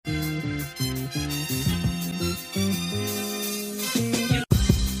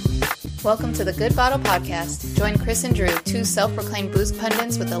Welcome to the Good Bottle Podcast. Join Chris and Drew, two self-proclaimed booze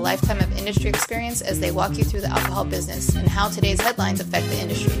pundits with a lifetime of industry experience as they walk you through the alcohol business and how today's headlines affect the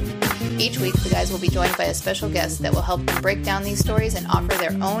industry. Each week, the guys will be joined by a special guest that will help them break down these stories and offer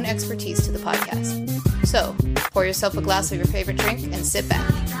their own expertise to the podcast. So, pour yourself a glass of your favorite drink and sit back.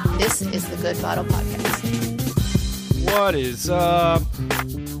 This is the Good Bottle Podcast. What is up?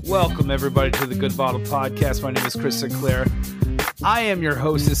 Welcome, everybody, to the Good Bottle Podcast. My name is Chris Sinclair. I am your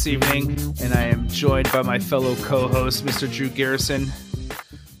host this evening, and I am joined by my fellow co-host, Mr. Drew Garrison.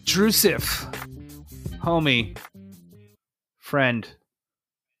 Drusif, homie, friend,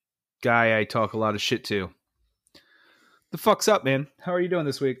 guy I talk a lot of shit to. The fuck's up, man? How are you doing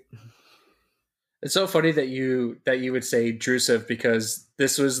this week? It's so funny that you would say Drusif, because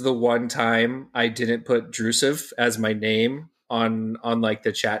this was the one time I didn't put Drusif as my name on like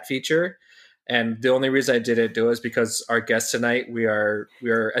the chat feature. And the only reason I didn't do it is because our guest tonight, we are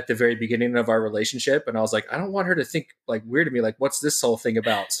at the very beginning of our relationship. And I was like, I don't want her to think like weird to me. Like, what's this whole thing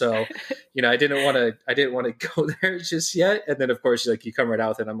about? So, I didn't want to go there just yet. And then of course, like you come right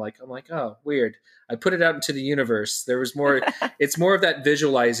out with it. I'm like, oh, weird. I put it out into the universe. There was more, it's more of that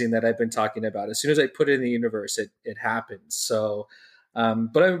visualizing that I've been talking about. As soon as I put it in the universe, it happens. So,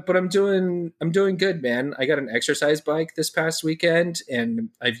 but I'm doing good, man. I got an exercise bike this past weekend and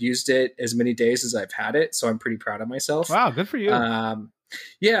I've used it as many days as I've had it. So I'm pretty proud of myself. Wow. Good for you.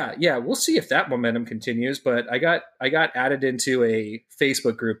 Yeah. We'll see if that momentum continues, but I got added into a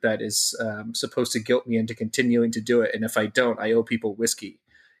Facebook group that is, supposed to guilt me into continuing to do it. And if I don't, I owe people whiskey.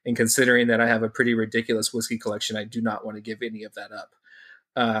 And considering that I have a pretty ridiculous whiskey collection, I do not want to give any of that up.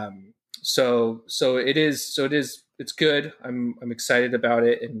 So it is, it's good. I'm excited about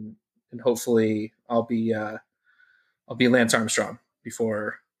it. And hopefully I'll be Lance Armstrong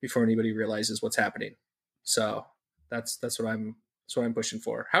before anybody realizes what's happening. So that's what I'm pushing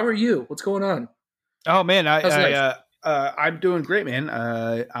for. How are you? What's going on? Oh man, I'm doing great, man.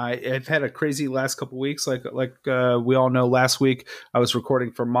 I've had a crazy last couple of weeks. Like we all know, last week I was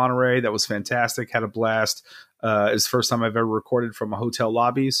recording from Monterey. That was fantastic. Had a blast. It's the first time I've ever recorded from a hotel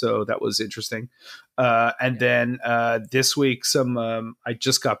lobby, so that was interesting. And then this week, I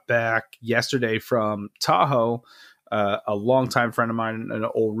just got back yesterday from Tahoe. A longtime friend of mine, an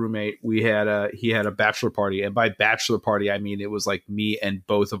old roommate, he had a bachelor party, and by bachelor party I mean it was like me and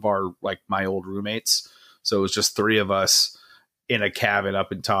both of my old roommates. So it was just three of us in a cabin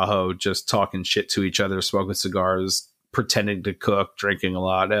up in Tahoe, just talking shit to each other, smoking cigars, pretending to cook, drinking a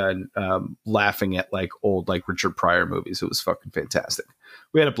lot, and laughing at like old Richard Pryor movies. It was fucking fantastic.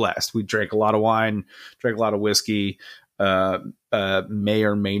 We had a blast. We drank a lot of wine, drank a lot of whiskey, may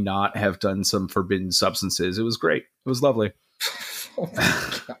or may not have done some forbidden substances. It was great. It was lovely. Oh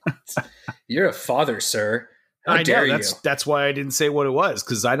my God. You're a father, sir. How dare you? That's why I didn't say what it was,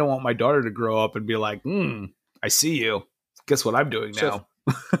 because I don't want my daughter to grow up and be like, I see you. Guess what I'm doing now?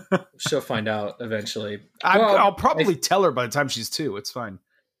 She'll find out eventually. I'll probably tell her by the time she's 2. It's fine.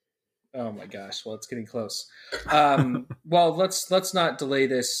 Oh my gosh. Well, it's getting close. Well, let's not delay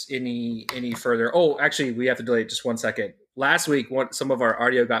this any further. Oh, actually, we have to delay it just 1 second. Last week, some of our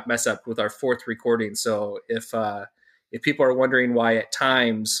audio got messed up with our 4th recording. So if people are wondering why at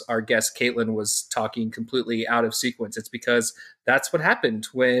times our guest Caitlin was talking completely out of sequence, it's because that's what happened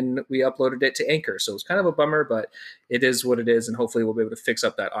when we uploaded it to Anchor. So it's kind of a bummer, but it is what it is. And hopefully we'll be able to fix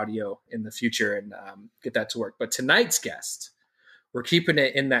up that audio in the future and get that to work. But tonight's guest, we're keeping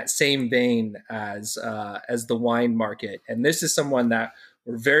it in that same vein as the wine market. And this is someone that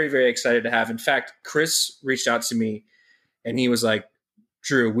we're very, very excited to have. In fact, Chris reached out to me and he was like,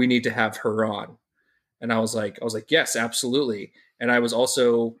 Drew, we need to have her on. And I was like, yes, absolutely. And I was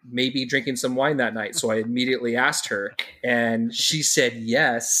also maybe drinking some wine that night. So I immediately asked her and she said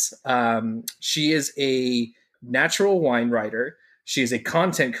yes. She is a natural wine writer. She is a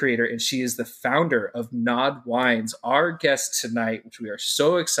content creator and she is the founder of Nod Wines. Our guest tonight, which we are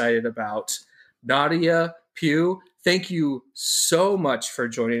so excited about, Nadia Pew. Thank you so much for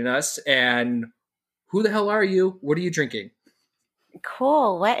joining us. And who the hell are you? What are you drinking?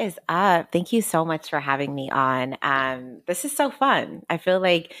 Cool. What is up? Thank you so much for having me on. This is so fun. I feel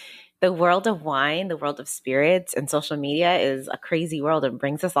like the world of wine, the world of spirits and social media is a crazy world and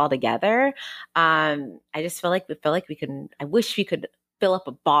brings us all together. I just feel like we can, I wish we could fill up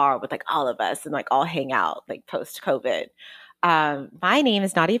a bar with like all of us and like all hang out like post COVID. My name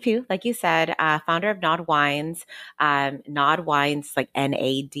is Nadia Pugh, like you said, founder of Nod Wines. Nod Wines, like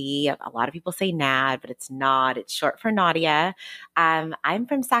NAD. A lot of people say NAD, but it's Nod. It's short for Nadia. I'm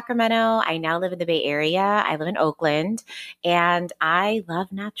from Sacramento. I now live in the Bay Area. I live in Oakland, and I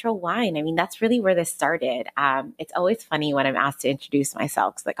love natural wine. I mean, that's really where this started. It's always funny when I'm asked to introduce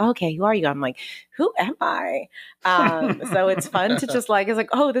myself. It's like, oh, okay, who are you? I'm like, who am I? So it's fun to just like, it's like,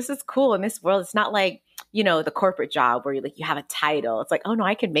 oh, this is cool in this world. It's not like, the corporate job where you have a title. It's like, oh no,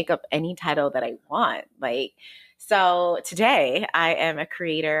 I can make up any title that I want. Like, so today I am a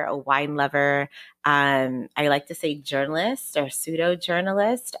creator, a wine lover. I like to say journalist or pseudo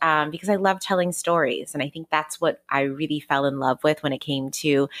journalist, because I love telling stories. And I think that's what I really fell in love with when it came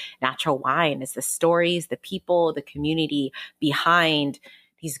to natural wine, is the stories, the people, the community behind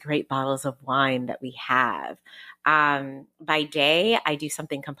these great bottles of wine that we have. By day, I do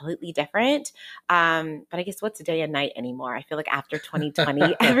something completely different. But I guess what's a day and night anymore? I feel like after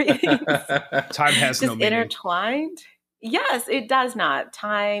 2020, everything's time has just no meaning. Intertwined. Yes, it does not.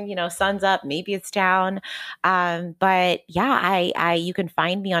 Time, sun's up, maybe it's down. But yeah, I you can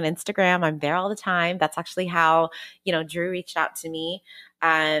find me on Instagram. I'm there all the time. That's actually how, Drew reached out to me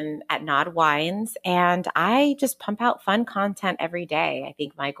at Nod Wines, and I just pump out fun content every day. I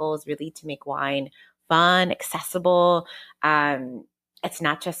think my goal is really to make wine fun, accessible. It's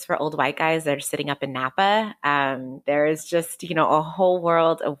not just for old white guys that are sitting up in Napa. There is just, a whole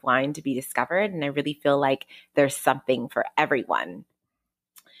world of wine to be discovered. And I really feel like there's something for everyone.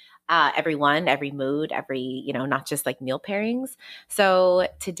 Every mood, not just like meal pairings. So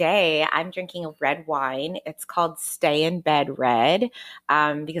today I'm drinking a red wine. It's called Stay in Bed Red,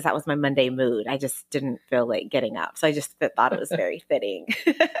 because that was my Monday mood. I just didn't feel like getting up. So I just thought it was very fitting.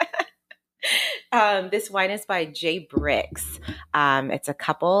 This wine is by Jay Bricks. It's a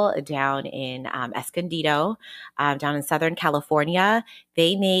couple down in Escondido, down in Southern California.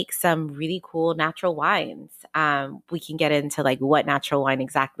 They make some really cool natural wines. We can get into like what natural wine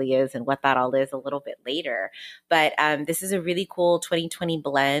exactly is and what that all is a little bit later. But this is a really cool 2020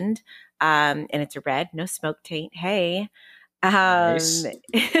 blend, and it's a red, no smoke taint. Hey. Nice.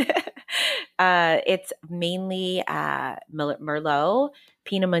 It's mainly Merlot,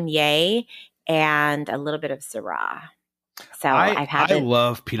 Pinot Meunier, and a little bit of Syrah. So I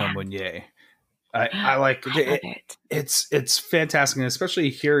love Pinot Meunier. I like it. It's fantastic, and especially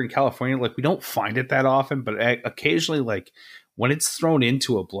here in California, like we don't find it that often, but occasionally, like when it's thrown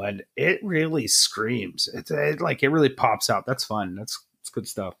into a blend, it really screams. It really pops out. That's fun. It's good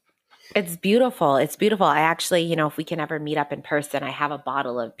stuff. It's beautiful. It's beautiful. I actually, if we can ever meet up in person, I have a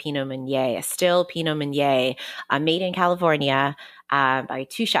bottle of Pinot Meunier, a still Pinot Meunier, made in California by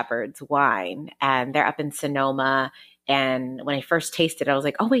Two Shepherds Wine. And they're up in Sonoma. And when I first tasted it, I was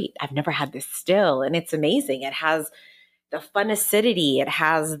like, oh, wait, I've never had this still. And it's amazing. It has the fun acidity. It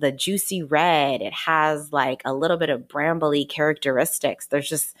has the juicy red. It has like a little bit of brambly characteristics. There's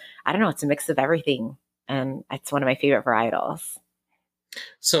just, I don't know, it's a mix of everything. And it's one of my favorite varietals.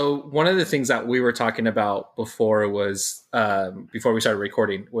 So one of the things that we were talking about before was, before we started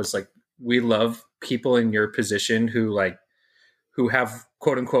recording, was like, we love people in your position who have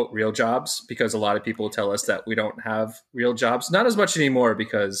quote unquote real jobs, because a lot of people tell us that we don't have real jobs. Not as much anymore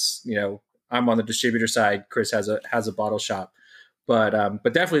because, I'm on the distributor side. Chris has a bottle shop, but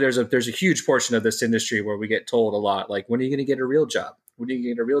definitely there's a huge portion of this industry where we get told a lot, like, when are you going to get a real job? When are you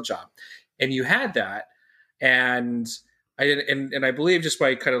going to get a real job? And you had that. And I believe, just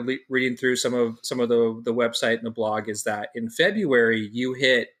by kind of reading through some of the website and the blog, is that in February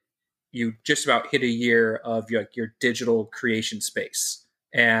you just about hit a year of your digital creation space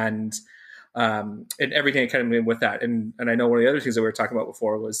and everything that kind of went with that. And I know one of the other things that we were talking about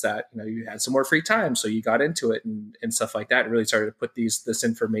before was that you had some more free time, so you got into it and stuff like that, and really started to put this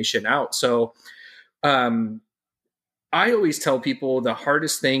information out. So I always tell people the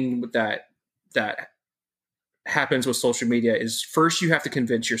hardest thing that happens with social media is, first you have to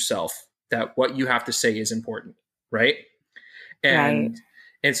convince yourself that what you have to say is important, right? And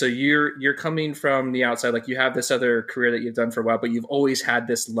so you're coming from the outside, like you have this other career that you've done for a while, but you've always had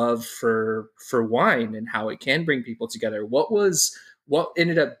this love for wine and how it can bring people together. What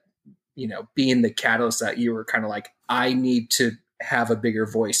ended up being the catalyst that you were kind of like, I need to have a bigger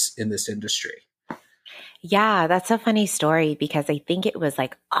voice in this industry? Yeah, that's a funny story because I think it was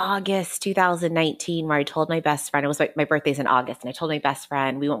like August 2019 where I told my best friend, it was like my birthday's in August, and I told my best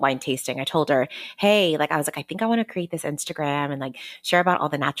friend, we went wine tasting. I told her, hey, like I was like, I think I want to create this Instagram and like share about all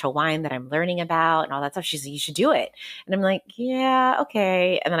the natural wine that I'm learning about and all that stuff. She's like, you should do it. And I'm like, yeah,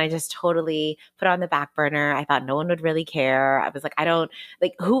 okay. And then I just totally put it on the back burner. I thought no one would really care. I was like, I don't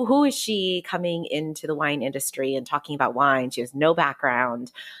like who is she coming into the wine industry and talking about wine? She has no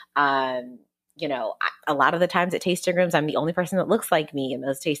background. A lot of the times at tasting rooms, I'm the only person that looks like me in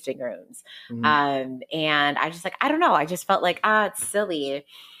those tasting rooms. And I just like, I don't know. I just felt like, it's silly.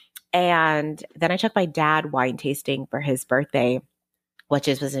 And then I took my dad wine tasting for his birthday, which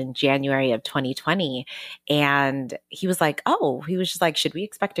was in January of 2020. And he was like, he was just like, should we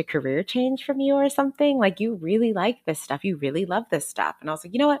expect a career change from you or something? Like, you really like this stuff. You really love this stuff. And I was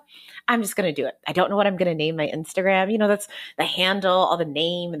like, you know what? I'm just going to do it. I don't know what I'm going to name my Instagram. That's the handle, all the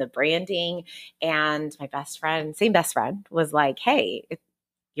name and the branding. And my same best friend was like, hey,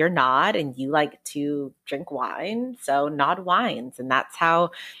 you're Nod and you like to drink wine. So Nod Wines. And that's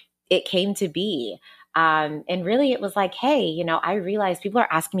how it came to be. And really it was like, hey, I realized people are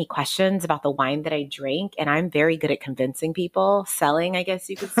asking me questions about the wine that I drink, and I'm very good at convincing people, selling, I guess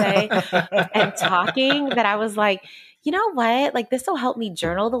you could say, and talking, that I was like, you know what? Like, this will help me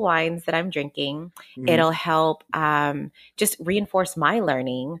journal the wines that I'm drinking. It'll help just reinforce my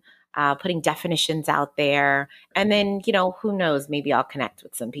learning, putting definitions out there. And then, who knows, maybe I'll connect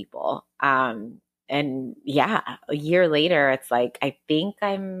with some people. And yeah, a year later, it's like, I think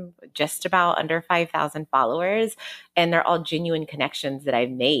I'm just about under 5,000 followers, and they're all genuine connections that I've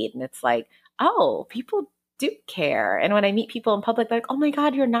made. And it's like, oh, people do care. And when I meet people in public, they're like, oh my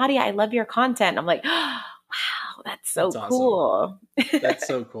God, you're Nadia. I love your content. I'm like, wow, that's so That's cool. Awesome. That's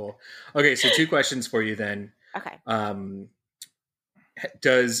so cool. Okay. So 2 questions for you then. Okay.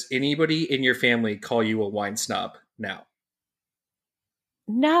 Does anybody in your family call you a wine snob now?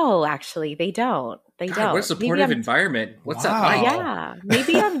 No, actually, they don't. They don't. What a supportive environment. What's that like? Yeah.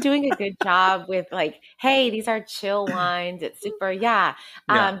 Maybe I'm doing a good job with like, hey, these are chill wines. It's super. Yeah.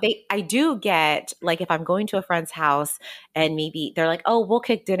 I do get like, if I'm going to a friend's house and maybe they're like, oh, we'll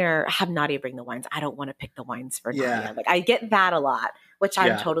cook dinner, have Nadia bring the wines. I don't want to pick the wines for Nadia. Like, I get that a lot, which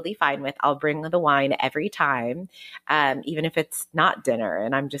I'm totally fine with. I'll bring the wine every time, even if it's not dinner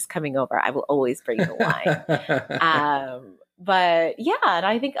and I'm just coming over. I will always bring the wine. But yeah, and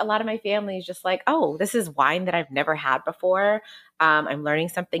I think a lot of my family is just like, oh, this is wine that I've never had before. I'm learning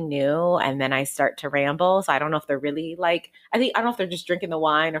something new. And then I start to ramble. So I don't know if they're really like, I don't know if they're just drinking the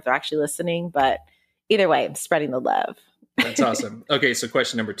wine or if they're actually listening, but either way, I'm spreading the love. That's awesome. Okay. So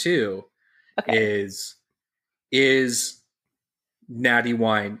question number 2 is natty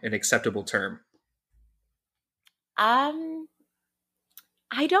wine an acceptable term?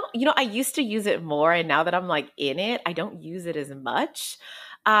 I don't, I used to use it more, and now that I'm like in it, I don't use it as much.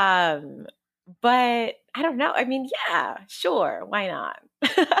 But I don't know. I mean, yeah, sure. Why not?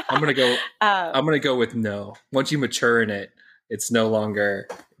 I'm going to go with no. Once you mature in it, it's no longer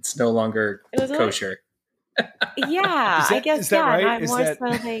kosher. Yeah, I guess. Is that right? So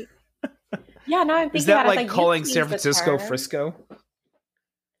like, yeah, now I'm thinking is that about like calling San Francisco Frisco?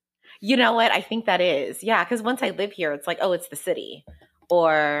 You know what? I think that is. Yeah, because once I live here, it's like, oh, it's the city.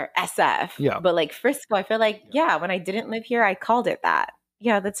 Or SF. Yeah. But like Frisco, I feel like, when I didn't live here, I called it that.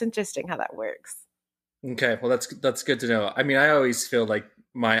 Yeah, that's interesting how that works. Okay, well, that's good to know. I mean, I always feel like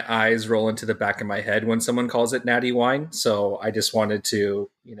my eyes roll into the back of my head when someone calls it natty wine. So I just wanted to,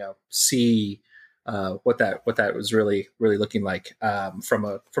 see what that was really looking like from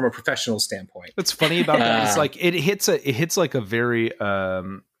a professional standpoint. What's funny about that is like it hits like a very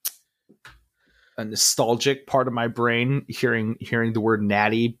a nostalgic part of my brain hearing the word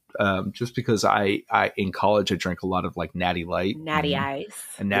natty, just because I in college I drank a lot of like Natty Light, Natty Ice,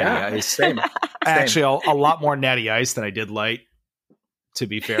 and Natty Ice. Same. Actually, a lot more Natty Ice than I did Light, to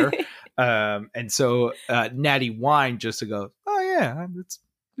be fair. And so natty wine, just to go, oh yeah,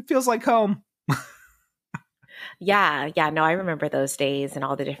 it feels like home. Yeah. No, I remember those days and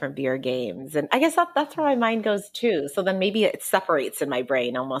all the different beer games. And I guess that's where my mind goes too. So then maybe it separates in my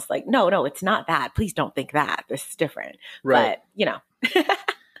brain, almost like, no, it's not that. Please don't think that. This is different. Right. But,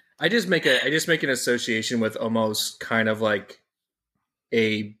 I just make an association with almost kind of like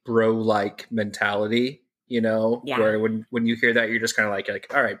a bro-like mentality, where when you hear that, you're just kind of like,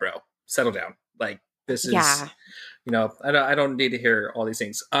 all right, bro, settle down. Like, this is, I don't need to hear all these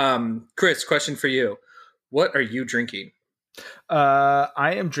things. Chris, question for you. What are you drinking?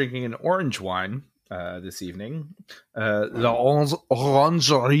 I am drinking an orange wine this evening. The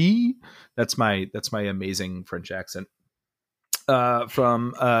Orangerie. That's my amazing French accent.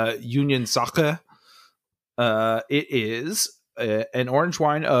 From Union Sacre. It is an orange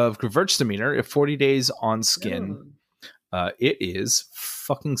wine of Gewürztraminer at 40 days on skin. It is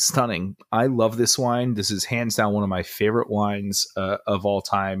fucking stunning. I love this wine. This is hands down one of my favorite wines of all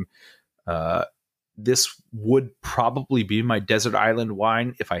time. This would probably be my desert island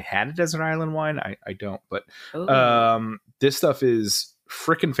wine if I had a desert island wine. I don't, but this stuff is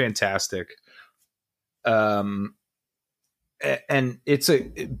freaking fantastic. And it's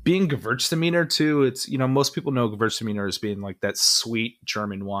being Gewürztraminer too. It's, most people know Gewürztraminer as being like that sweet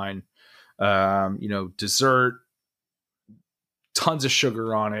German wine, dessert, tons of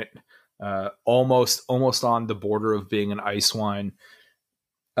sugar on it, almost on the border of being an ice wine.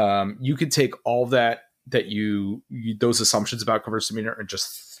 You could take all that you those assumptions about Gewürztraminer and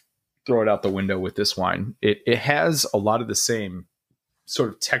just throw it out the window with this wine. It has a lot of the same sort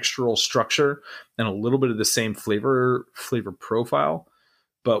of textural structure and a little bit of the same flavor profile,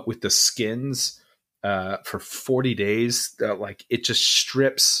 but with the skins for 40 days, like it just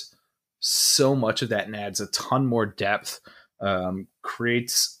strips so much of that and adds a ton more depth.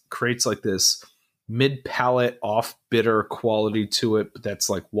 Creates like this mid palate off bitter quality to it, but that's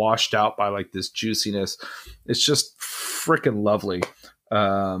like washed out by like this juiciness. It's just freaking lovely.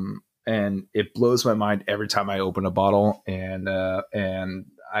 And it blows my mind every time I open a bottle. And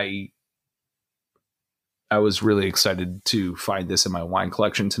I was really excited to find this in my wine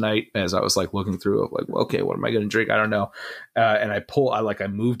collection tonight as I was like looking through it, like, well, okay, what am I going to drink? I don't know. And I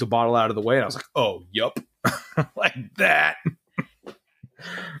moved the bottle out of the way and I was like, oh, yup. Like that.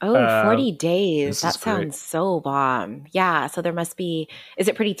 Oh, 40 days. That sounds so bomb. Yeah. So there must be, is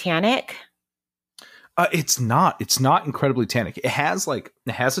it pretty tannic? It's not incredibly tannic. It has a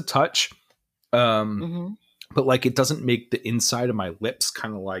touch, but like it doesn't make the inside of my lips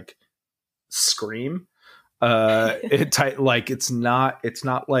kind of like scream. It's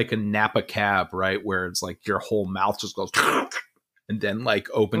not like a Napa cab, right? Where it's like your whole mouth just goes and then like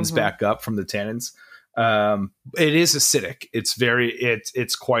opens back up from the tannins. It is acidic.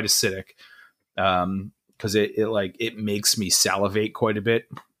 It's quite acidic. Cause it makes me salivate quite a bit.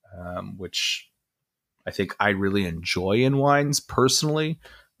 Which I think I really enjoy in wines personally.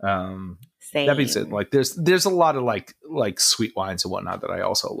 Same. That being said, like there's a lot of like sweet wines and whatnot that I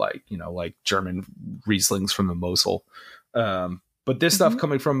also like, like German Rieslings from the Mosel. But this stuff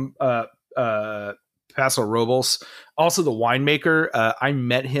coming from Paso Robles, also the winemaker. I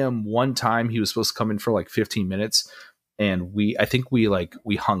met him one time. He was supposed to come in for like 15 minutes, and I think we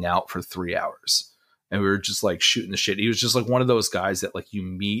hung out for 3 hours. And we were just like shooting the shit. He was just like one of those guys that like you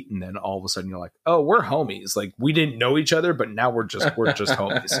meet and then all of a sudden you're like, oh, we're homies. Like we didn't know each other, but now we're just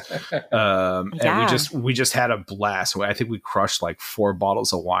homies. And we just had a blast. I think we crushed like 4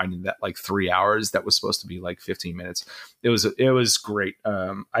 bottles of wine in that like 3 hours. That was supposed to be like 15 minutes. It was great.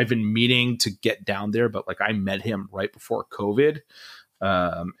 I've been meaning to get down there, but like I met him right before COVID.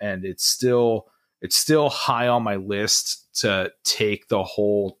 And it's still high on my list to take the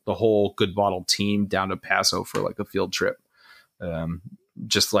whole Good Bottle team down to Paso for like a field trip.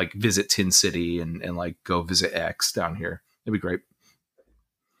 Just like visit Tin City and like go visit X down here. It'd be great.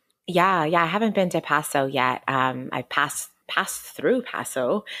 Yeah. I haven't been to Paso yet. I passed through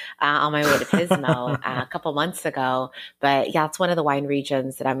Paso on my way to Pismo a couple months ago. But yeah, it's one of the wine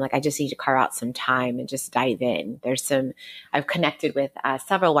regions that I'm like, I just need to carve out some time and just dive in. I've connected with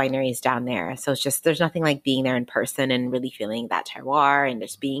several wineries down there. So there's nothing like being there in person and really feeling that terroir and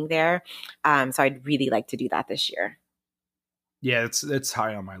just being there. So I'd really like to do that this year. Yeah, it's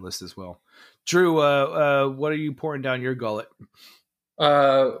high on my list as well. Drew, what are you pouring down your gullet?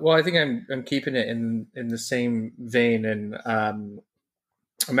 Well, I think I'm keeping it in the same vein, and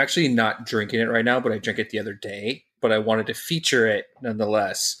I'm actually not drinking it right now, but I drank it the other day. But I wanted to feature it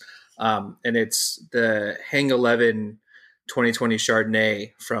nonetheless, and it's the Hang 11 2020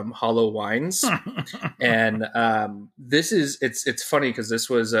 Chardonnay from Hollow Wines, and it's funny because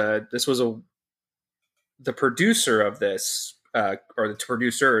this was the producer of this, or the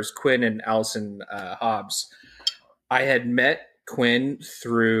producers, Quinn and Allison Hobbs. I had met Quinn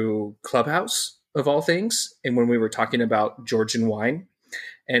through Clubhouse of all things, and when we were talking about Georgian wine,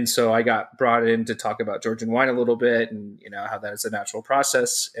 and so I got brought in to talk about Georgian wine a little bit, and how that is a natural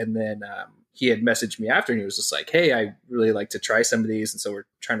process. And then he had messaged me after, and he was just like, "Hey, I really like to try some of these," and so we're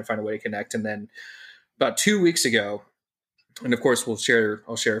trying to find a way to connect. And then about 2 weeks ago, and of course I'll share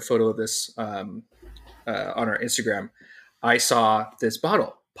a photo of this on our Instagram. I saw this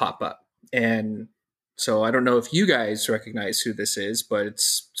bottle pop up, and so I don't know if you guys recognize who this is, but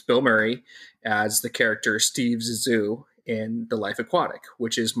it's Bill Murray as the character Steve Zissou in The Life Aquatic,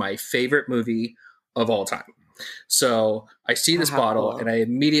 which is my favorite movie of all time. So I see this bottle cool. and I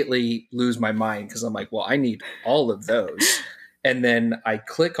immediately lose my mind because I'm like, well, I need all of those. And then I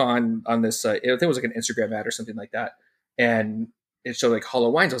click on this, I think it was like an Instagram ad or something like that. And it showed like Hollow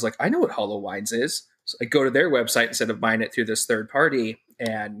Wines. I was like, I know what Hollow Wines is. So I go to their website instead of buying it through this third party,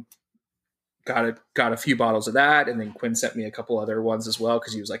 and got a few bottles of that. And then Quinn sent me a couple other ones as well,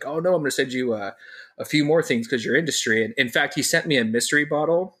 because he was like, oh no, I'm going to send you a few more things because your industry. And in fact, he sent me a mystery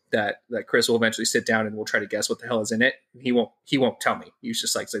bottle that Chris will eventually sit down and we'll try to guess what the hell is in it. He won't tell me. He's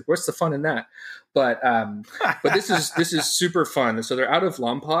just like, what's the fun in that? But this is super fun. So they're out of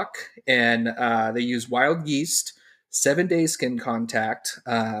Lompoc, and they use wild yeast, 7-day skin contact,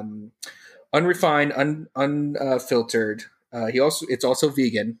 unrefined, unfiltered. It's also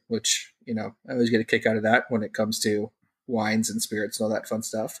vegan, which, I always get a kick out of that when it comes to wines and spirits and all that fun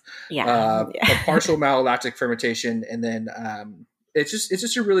stuff. Yeah. A partial malolactic fermentation, and then it's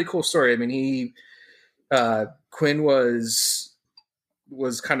just a really cool story. I mean, Quinn was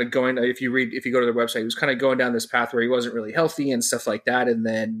kind of going, if you go to their website, he was kind of going down this path where he wasn't really healthy and stuff like that, and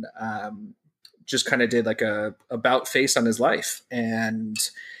then just kind of did like a about face on his life and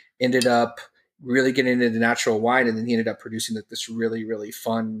ended up really getting into natural wine. And then he ended up producing this really, really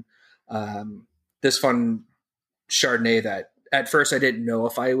fun Chardonnay that at first I didn't know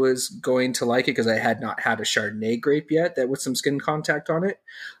if I was going to like it, because I had not had a Chardonnay grape yet that with some skin contact on it.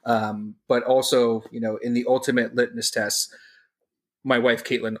 But also, in the ultimate litmus test, my wife,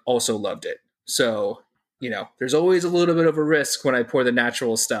 Caitlin, also loved it. So, there's always a little bit of a risk when I pour the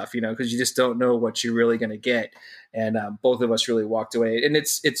natural stuff, because you just don't know what you're really going to get. And both of us really walked away. And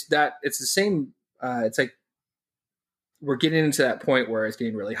it's the same. It's like we're getting into that point where it's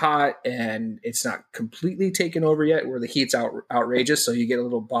getting really hot and it's not completely taken over yet, where the heat's outrageous. So you get a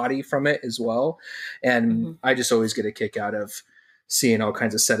little body from it as well. And I just always get a kick out of seeing all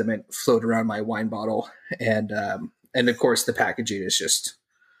kinds of sediment float around my wine bottle. And of course the packaging is just,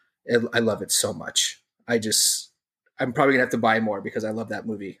 I love it so much. I'm probably gonna have to buy more because I love that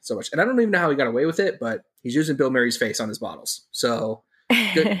movie so much. And I don't even know how he got away with it, but he's using Bill Murray's face on his bottles. So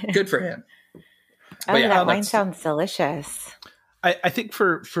good for him. Oh, yeah, that wine sounds delicious. I think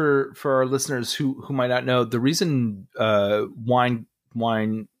for our listeners who might not know, the reason wine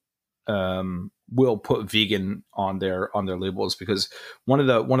will put vegan on their label is because one of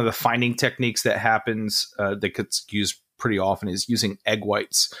the finding techniques that happens that gets used pretty often is using egg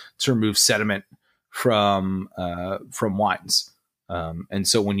whites to remove sediment from wines. And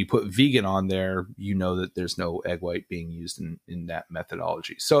so when you put vegan on there, that there's no egg white being used in that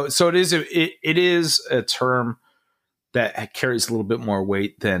methodology. So it is a term that carries a little bit more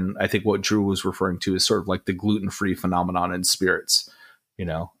weight than I think what Drew was referring to as sort of like the gluten-free phenomenon in spirits.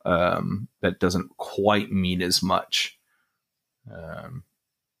 That doesn't quite mean as much.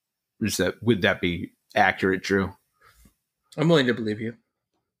 Would that be accurate, Drew? I'm willing to believe you.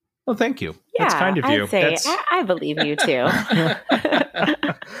 Well, thank you. Yeah, that's kind of you. I'd say I believe you too.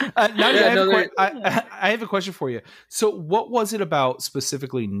 I have a question for you. So what was it about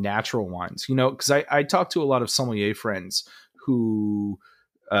specifically natural wines? Because I talked to a lot of sommelier friends who,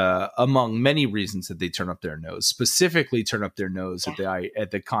 among many reasons that they turn up their nose, specifically turn up their nose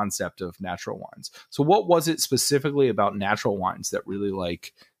at the concept of natural wines. So what was it specifically about natural wines that really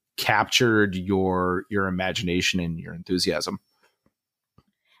captured your imagination and your enthusiasm?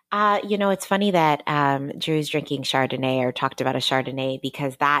 It's funny that Drew's drinking Chardonnay or talked about a Chardonnay,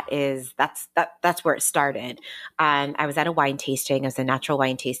 because that's where it started. I was at a wine tasting. It was a natural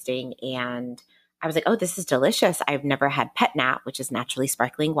wine tasting, and I was like, oh, this is delicious. I've never had Pet Nat, which is naturally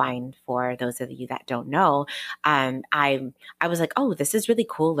sparkling wine, for those of you that don't know. I was like, oh, this is really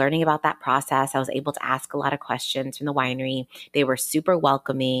cool learning about that process. I was able to ask a lot of questions from the winery. They were super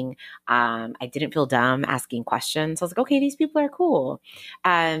welcoming. I didn't feel dumb asking questions. I was like, okay, these people are cool.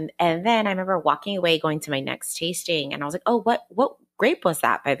 And then I remember walking away, going to my next tasting, and I was like, oh, what grape was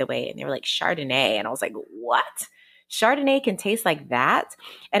that, by the way? And they were like, Chardonnay. And I was like, what? Chardonnay can taste like that?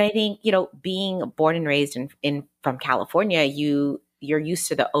 And I think, being born and raised from California, you're used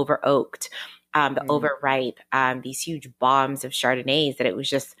to the over oaked, the overripe, these huge bombs of Chardonnays, that it was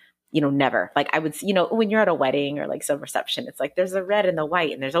just, never. Like I would, when you're at a wedding or like some reception, it's like there's the red and the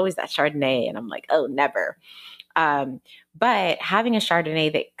white, and there's always that Chardonnay, and I'm like, oh, never. But having a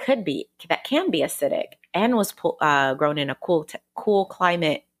Chardonnay that can be acidic and was grown in a cool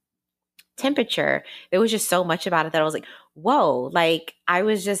climate temperature, there was just so much about it that I was like, whoa, like I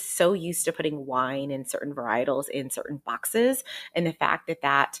was just so used to putting wine and certain varietals in certain boxes. And the fact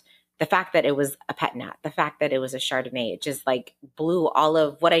that the fact that it was a pet nat, the fact that it was a Chardonnay, it just like blew all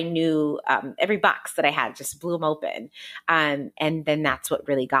of what I knew, every box that I had, just blew them open. And then that's what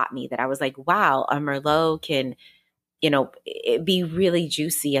really got me, that I was like, wow, a Merlot can, it be really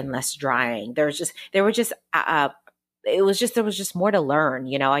juicy and less drying. There was just there was just more to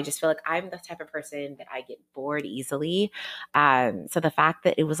learn. I just feel like I'm the type of person that I get bored easily. So the fact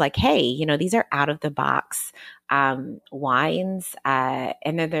that it was like, hey, these are out of the box wines,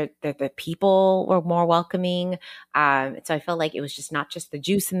 and then the people were more welcoming. So I felt like it was just not just the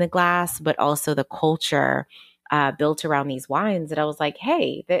juice in the glass, but also the culture built around these wines, that I was like,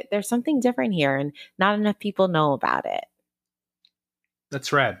 hey, there's something different here, and not enough people know about it.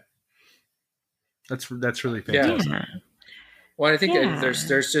 That's rad. That's really fantastic. Yeah. Well, I think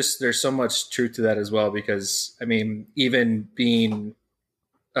there's so much truth to that as well, because I mean, even being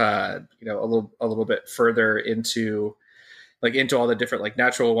a little bit further into all the different like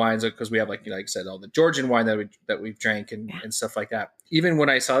natural wines, because we have like I said, all the Georgian wine that we've drank and stuff like that. Even when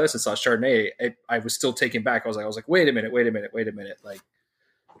I saw this and saw Chardonnay, I was still taken back. I was like, wait a minute, like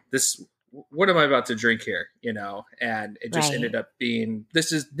this. What am I about to drink here? And it just ended up being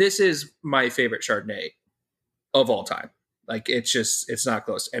this is my favorite Chardonnay of all time. Like it's not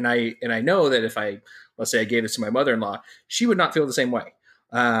close. And I know that if let's say I gave this to my mother-in-law, she would not feel the same way.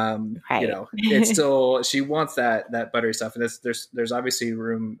 It's still, she wants that buttery stuff, and there's obviously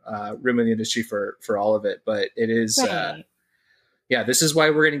room in the industry for all of it, but it is this is why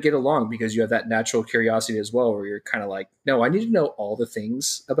we're going to get along, because you have that natural curiosity as well, where you're kind of like, no, I need to know all the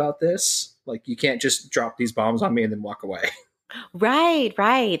things about this. Like, you can't just drop these bombs on me and then walk away. Right.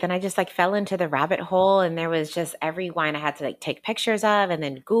 Then I just like fell into the rabbit hole, and there was just every wine I had to like take pictures of, and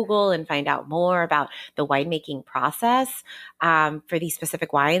then Google and find out more about the winemaking process for these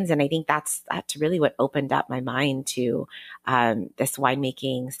specific wines. And I think that's really what opened up my mind to this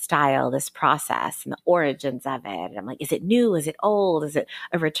winemaking style, this process, and the origins of it. And I'm like, is it new? Is it old? Is it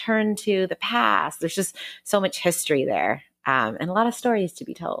a return to the past? There's just so much history there, and a lot of stories to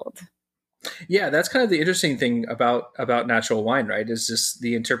be told. Yeah, that's kind of the interesting thing about natural wine, right? Is just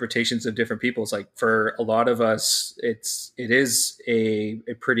the interpretations of different people. It's like, for a lot of us, it is a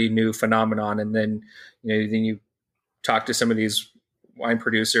pretty new phenomenon. And then, then you talk to some of these wine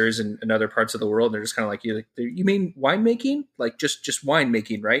producers in other parts of the world, and they're just kind of like, you mean winemaking? Like just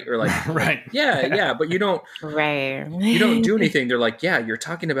winemaking, right? Or like, right. Yeah, but you don't, you don't do anything. They're like, yeah, you're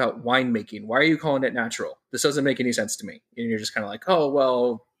talking about winemaking. Why are you calling it natural? This doesn't make any sense to me. And you're just kind of like, oh,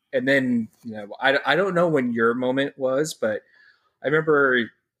 well. And then, I don't know when your moment was, but I remember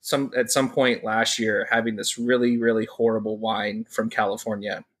at some point last year having this really, really horrible wine from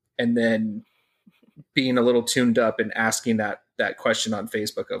California, and then being a little tuned up and asking that question on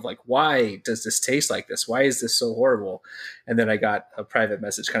Facebook of like, why does this taste like this? Why is this so horrible? And then I got a private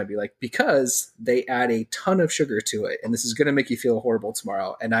message kind of be like, because they add a ton of sugar to it, and this is going to make you feel horrible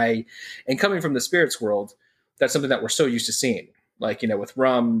tomorrow. And coming from the spirits world, that's something that we're so used to seeing. Like, with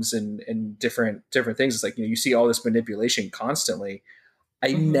rums and different things. It's like, you see all this manipulation constantly.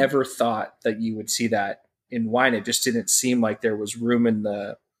 I never thought that you would see that in wine. It just didn't seem like there was room in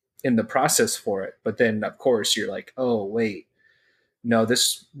the process for it. But then, of course, you're like, oh, wait, no,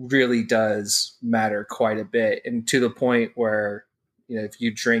 this really does matter quite a bit. And to the point where, if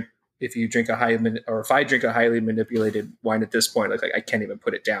you drink a if I drink a highly manipulated wine at this point, like I can't even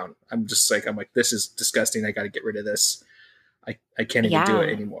put it down. I'm like, this is disgusting. I got to get rid of this. I can't even do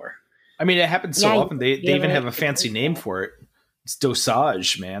it anymore. I mean, it happens so often. They even have a fancy name for it. It's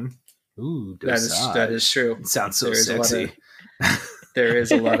dosage, man. Ooh, dosage. That is true. It sounds so sexy. There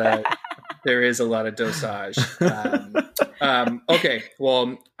is a lot of dosage. Okay,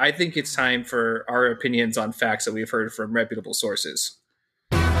 well, I think it's time for our opinions on facts that we've heard from reputable sources.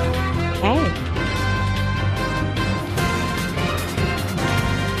 Okay.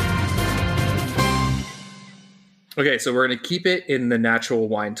 Okay, so we're going to keep it in the natural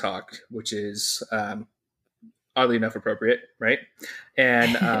wine talk, which is oddly enough appropriate, right?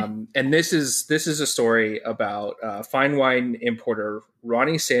 And and this is a story about fine wine importer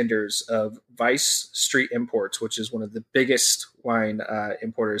Ronnie Sanders of Vice Street Imports, which is one of the biggest wine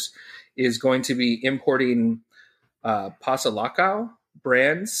importers, is going to be importing Pasalacao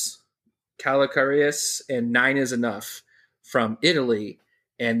brands, Calicarius, and Nine is Enough from Italy,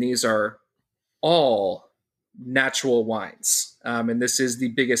 and these are all natural wines. And this is the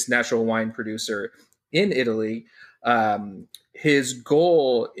biggest natural wine producer in Italy. His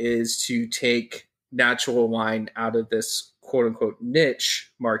goal is to take natural wine out of this quote unquote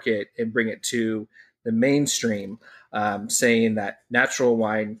niche market and bring it to the mainstream, saying that natural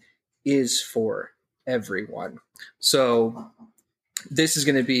wine is for everyone. So this is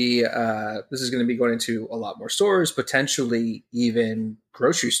going to be going into a lot more stores, potentially even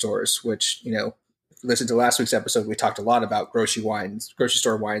grocery stores, which, you know, if you listen to last week's episode, we talked a lot about grocery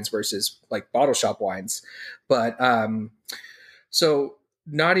store wines versus like bottle shop wines. But so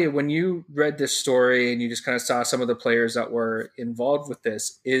Nadia, when you read this story and you just kind of saw some of the players that were involved with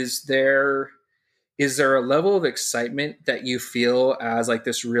this, is there a level of excitement that you feel as like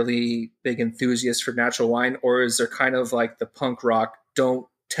this really big enthusiast for natural wine, or is there kind of like the punk rock, don't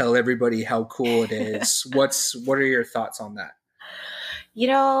tell everybody how cool it is? What are your thoughts on that? You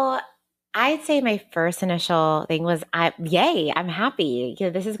know, I'd say my first initial thing was, yay, I'm happy. You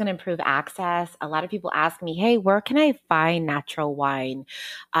know, this is going to improve access. A lot of people ask me, hey, where can I find natural wine?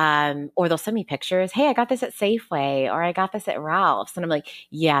 Or they'll send me pictures. Hey, I got this at Safeway, or I got this at Ralph's. And I'm like,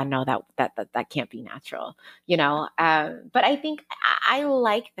 yeah, no, that can't be natural, you know? But I think I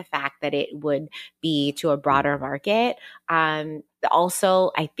like the fact that it would be to a broader market.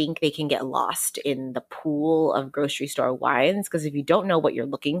 Also, I think they can get lost in the pool of grocery store wines, because if you don't know what you're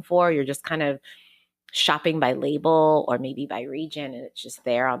looking for, you're just kind of shopping by label or maybe by region, and it's just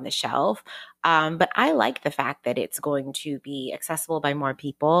there on the shelf. But I like the fact that it's going to be accessible by more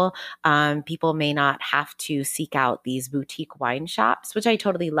people. People may not have to seek out these boutique wine shops, which I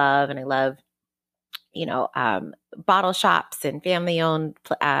totally love. And I love, you know, bottle shops and family-owned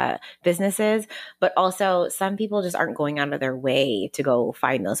businesses, but also some people just aren't going out of their way to go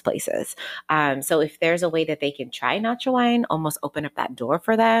find those places. So if there's a way that they can try natural wine, almost open up that door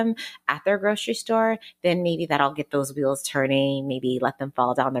for them at their grocery store, then maybe that'll get those wheels turning, maybe let them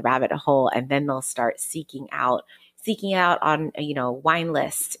fall down the rabbit hole, and then they'll start seeking out on, you know, wine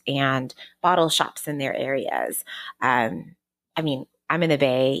lists and bottle shops in their areas. I mean, I'm in the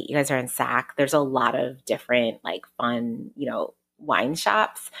Bay, you guys are in Sac. There's a lot of different like fun, you know, wine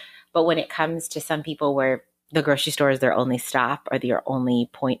shops. But when it comes to some people where the grocery store is their only stop or their only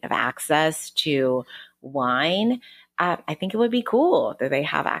point of access to wine, I think it would be cool that they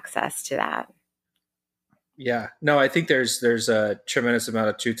have access to that. Yeah, no, I think there's a tremendous amount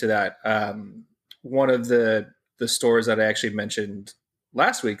of truth to that. One of the stores that I actually mentioned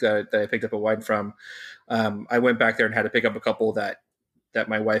last week that I picked up a wine from, I went back there and had to pick up a couple that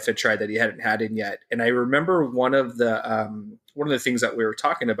my wife had tried that he hadn't had in yet. And I remember one of the things that we were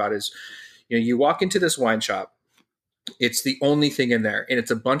talking about is, you know, you walk into this wine shop, it's the only thing in there, and it's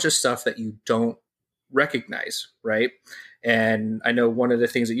a bunch of stuff that you don't recognize, right? And I know one of the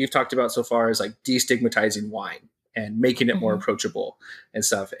things that you've talked about so far is like destigmatizing wine and making it more approachable and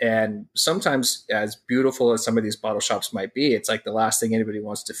stuff. And sometimes, as beautiful as some of these bottle shops might be, it's like the last thing anybody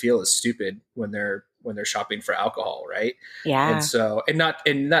wants to feel is stupid when they're shopping for alcohol, right? Yeah. And so,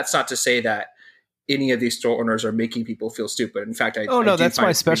 and that's not to say that any of these store owners are making people feel stupid. In fact, that's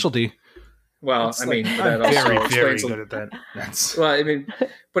my specialty. Well, it's I mean, like, that I'm also very good at that. That's... Well, I mean,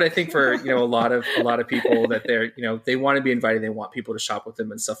 but I think for, you know, a lot of people that they're, you know, they want to be invited, they want people to shop with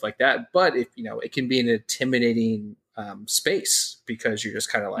them and stuff like that. But if, you know, it can be an intimidating space because you're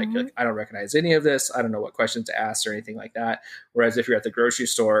just kind of like, I don't recognize any of this. I don't know what questions to ask or anything like that. Whereas if you're at the grocery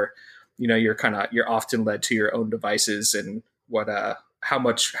store, you know, you're often led to your own devices, and how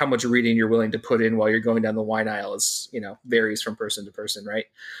much reading you're willing to put in while you're going down the wine aisle is, you know, varies from person to person, right?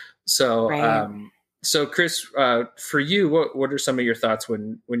 So, right. So Chris, for you, what are some of your thoughts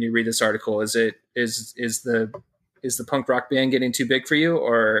when you read this article? Is the punk rock band getting too big for you,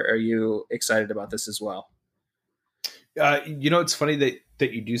 or are you excited about this as well? You know, it's funny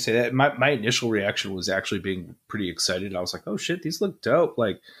that you do say that. My initial reaction was actually being pretty excited. I was like, oh shit, these look dope.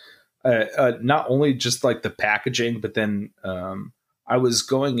 Like, not only just like the packaging, but then I was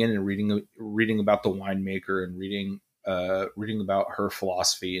going in and reading about the winemaker and reading about her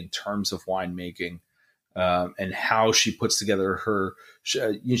philosophy in terms of winemaking, and how she puts together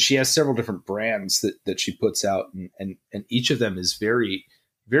she has several different brands that she puts out, and each of them is very,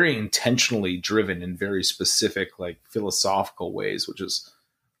 very intentionally driven in very specific, like, philosophical ways, which is,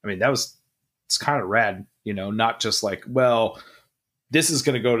 I mean, it's kind of rad, you know, not just like, well, this is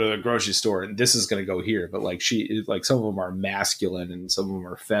going to go to the grocery store and this is going to go here. But like some of them are masculine and some of them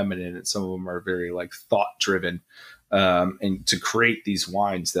are feminine and some of them are very like thought driven. And to create these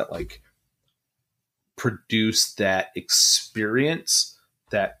wines that like produce that experience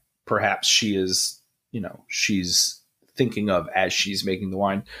that perhaps she's thinking of as she's making the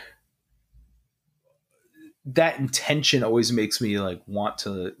wine. That intention always makes me like want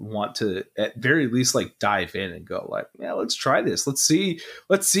to at very least like dive in and go like, yeah, let's try this. Let's see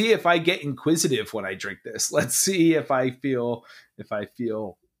if I get inquisitive when I drink this. Let's see if I feel,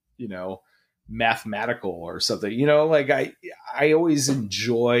 you know, mathematical or something, you know, like I always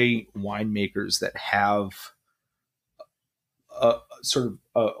enjoy winemakers that have sort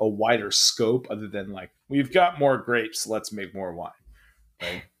of a wider scope other than like, we've got more grapes, let's make more wine,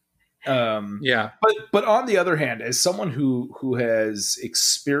 right? But on the other hand, as someone who has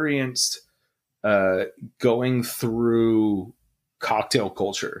experienced going through cocktail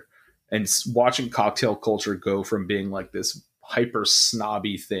culture and watching cocktail culture go from being like this hyper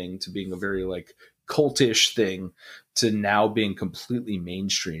snobby thing to being a very like cultish thing to now being completely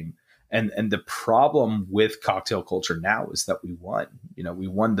mainstream. And the problem with cocktail culture now is that we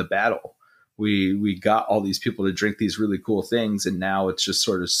won the battle. We got all these people to drink these really cool things, and now it's just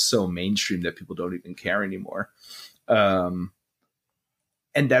sort of so mainstream that people don't even care anymore. And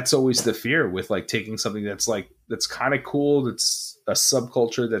that's always the fear with like taking something that's kind of cool, that's a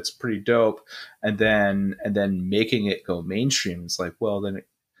subculture that's pretty dope, and then making it go mainstream. It's like, well, then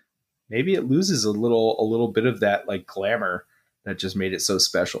maybe it loses a little bit of that like glamour that just made it so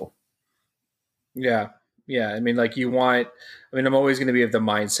special. Yeah. I mean, like I'm always going to be of the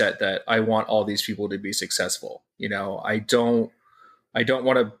mindset that I want all these people to be successful. I don't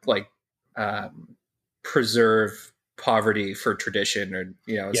want to like preserve poverty for tradition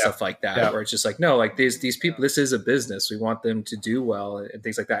or stuff like that, where it's just like, no, like these people, this is a business, we want them to do well and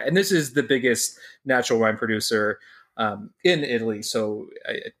things like that. And this is the biggest natural wine producer in Italy, so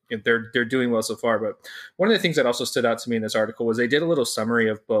they're doing well so far. But one of the things that also stood out to me in this article was they did a little summary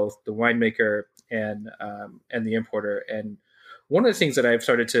of both the winemaker and the importer. And one of the things that I've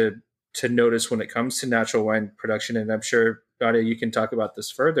started to notice when it comes to natural wine production, and I'm sure Nadia, you can talk about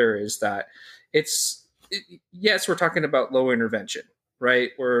this further, is that yes, we're talking about low intervention,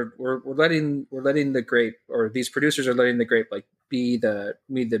 right? We're letting the grape, or these producers are letting the grape like be the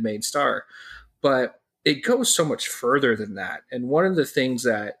main star, but it goes so much further than that. And one of the things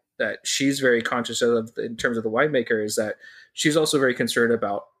that she's very conscious of in terms of the winemaker is that she's also very concerned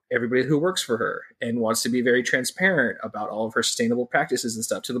about everybody who works for her and wants to be very transparent about all of her sustainable practices and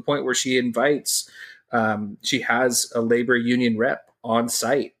stuff, to the point where she invites, she has a labor union rep on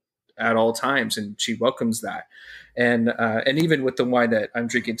site at all times, and she welcomes that. And even with the wine that I'm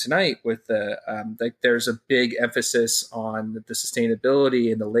drinking tonight, with there's a big emphasis on the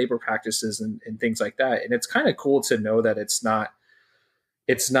sustainability and the labor practices and things like that. And it's kind of cool to know that it's not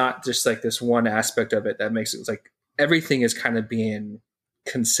just like this one aspect of it that makes it like everything is kind of being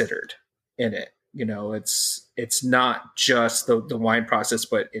considered in it. It's not just the wine process,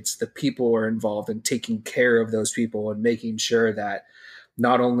 but it's the people who are involved in taking care of those people and making sure that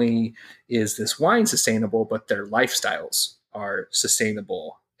not only is this wine sustainable, but their lifestyles are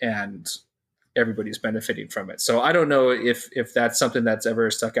sustainable and everybody's benefiting from it. So I don't know if that's something that's ever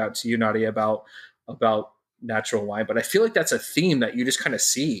stuck out to you, Nadia, about natural wine, but I feel like that's a theme that you just kind of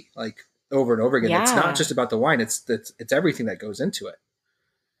see like over and over again. Yeah. It's not just about the wine. It's everything that goes into it.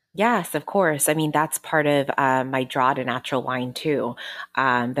 Yes, of course. I mean, that's part of my draw to natural wine too.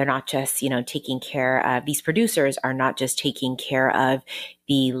 They're not just, taking care of, these producers are not just taking care of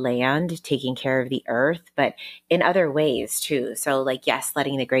the land, taking care of the earth, but in other ways too. So like, yes,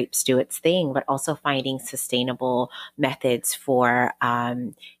 letting the grapes do its thing, but also finding sustainable methods for,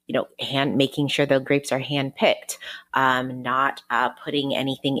 making sure the grapes are hand picked, not putting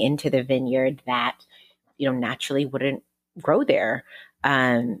anything into the vineyard that, naturally wouldn't grow there.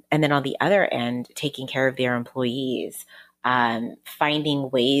 And then on the other end, taking care of their employees, finding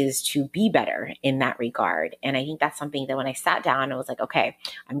ways to be better in that regard. And I think that's something that when I sat down, I was like, okay,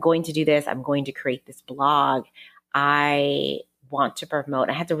 I'm going to do this. I'm going to create this blog. I want to promote.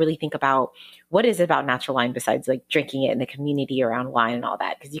 I had to really think about what is it about natural wine besides like drinking it in the community around wine and all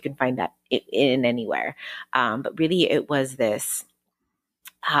that, because you can find that in anywhere. But really it was this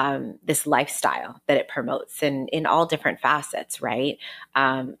lifestyle that it promotes in all different facets, right?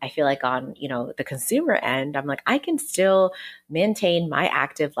 I feel like on, the consumer end, I'm like, I can still maintain my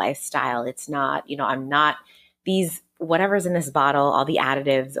active lifestyle. It's not, I'm not these, whatever's in this bottle, all the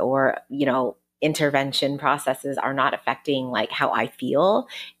additives or, intervention processes are not affecting like how I feel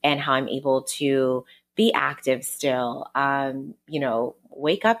and how I'm able to be active still,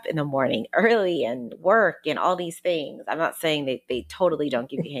 wake up in the morning early and work and all these things. I'm not saying they totally don't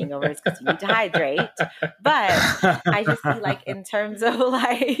give you hangovers because you need to hydrate, but I just see like in terms of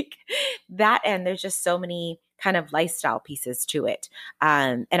like that end, there's just so many kind of lifestyle pieces to it.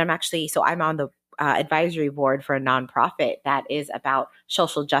 And I'm on the advisory board for a nonprofit that is about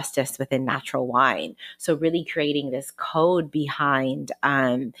social justice within natural wine. So really creating this code behind,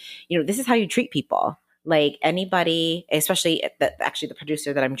 this is how you treat people. Like anybody, especially the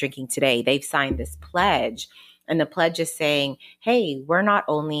producer that I'm drinking today, they've signed this pledge And the pledge is saying, hey, we're not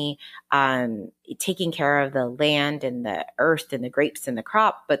only taking care of the land and the earth and the grapes and the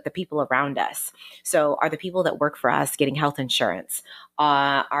crop, but the people around us. So are the people that work for us getting health insurance?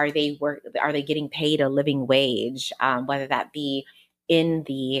 Are they getting paid a living wage, whether that be in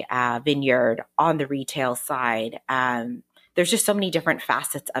the vineyard, on the retail side? There's just so many different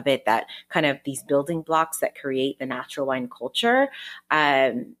facets of it, that kind of these building blocks that create the natural wine culture,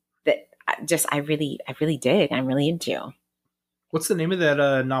 that I really dig. I'm really into. What's the name of that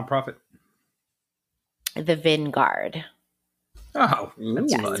nonprofit? The Vanguard. Oh,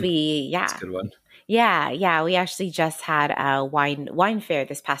 that's yes, fun. That's a good one. Yeah. We actually just had a wine fair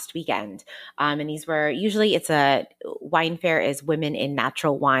this past weekend. And these were, usually it's a wine fair is women in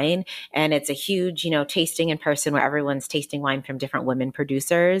natural wine. And it's a huge, tasting in person where everyone's tasting wine from different women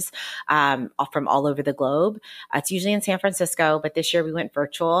producers from all over the globe. It's usually in San Francisco, but this year we went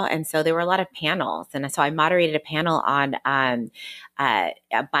virtual. And so there were a lot of panels. And so I moderated a panel on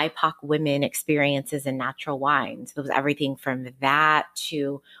BIPOC women experiences in natural wines. It was everything from that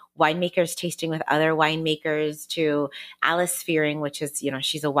to winemakers tasting with other winemakers, to Alice Fearing, which is,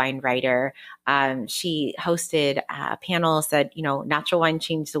 she's a wine writer. She hosted a panel, said, natural wine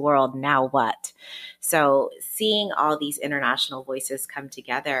changed the world. Now what? So seeing all these international voices come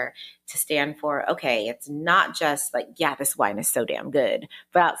together to stand for, okay, it's not just like, yeah, this wine is so damn good,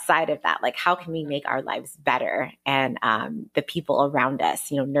 but outside of that, like, how can we make our lives better and the people around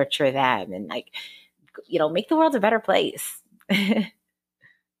us, nurture them and make the world a better place.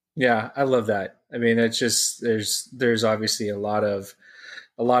 Yeah, I love that. I mean, it's just there's obviously a lot of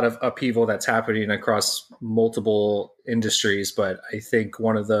upheaval that's happening across multiple industries, but I think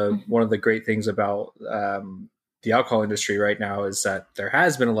one of the great things about the alcohol industry right now is that there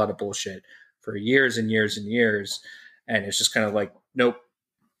has been a lot of bullshit for years and years and years, and it's just kind of like, nope,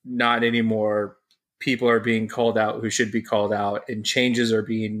 not anymore. People are being called out who should be called out, and changes are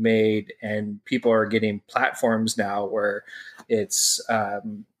being made, and people are getting platforms now where it's a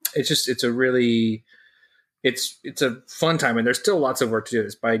fun time, and there's still lots of work to do.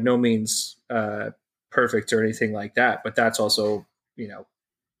 It's by no means perfect or anything like that, but that's also,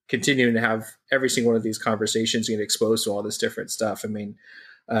 continuing to have every single one of these conversations, get exposed to all this different stuff. I mean,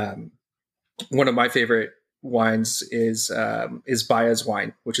 one of my favorite wines is Baya's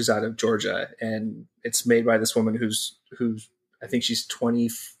wine, which is out of Georgia, and it's made by this woman who's I think she's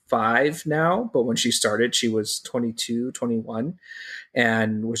 25 now, but when she started, she was 22, 21,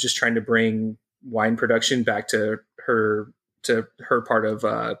 and was just trying to bring wine production back to her part of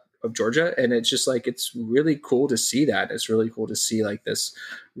Georgia. And it's just like, it's really cool to see that. It's really cool to see like this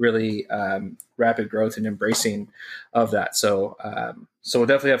really rapid growth and embracing of that. So we'll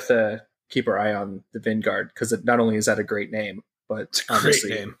definitely have to keep our eye on the Vanguard, because not only is that a great name, but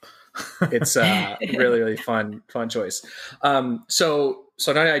obviously great name. It's a really, really fun choice.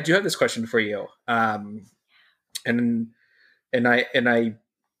 So now I do have this question for you. And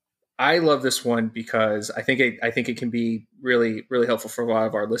I love this one because I think it can be really, really helpful for a lot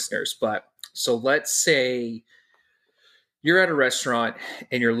of our listeners. But so let's say you're at a restaurant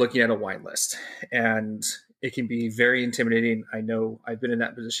and you're looking at a wine list, and it can be very intimidating. I know I've been in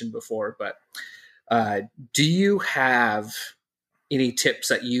that position before, but do you have any tips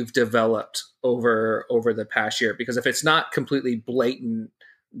that you've developed over the past year? Because if it's not completely blatant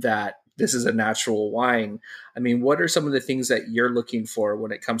that this is a natural wine, I mean, what are some of the things that you're looking for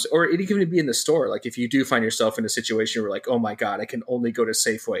when it comes to, or it can be in the store? Like if you do find yourself in a situation where like, oh my God, I can only go to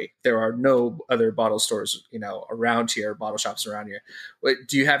Safeway. There are no other bottle stores, around here, bottle shops around here.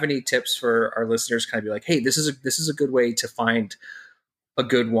 Do you have any tips for our listeners? Kind of be like, hey, this is a good way to find a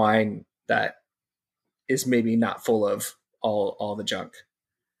good wine that is maybe not full of all the junk.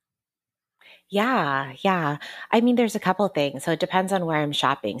 Yeah. I mean, there's a couple of things. So it depends on where I'm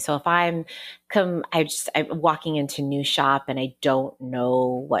shopping. So if I'm walking into new shop and I don't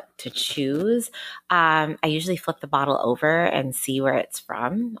know what to choose, I usually flip the bottle over and see where it's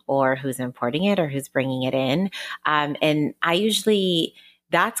from, or who's importing it, or who's bringing it in. And I usually,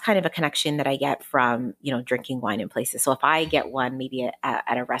 that's kind of a connection that I get from, drinking wine in places. So if I get one maybe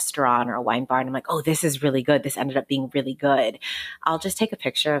at a restaurant or a wine bar and I'm like, oh, this is really good, this ended up being really good, I'll just take a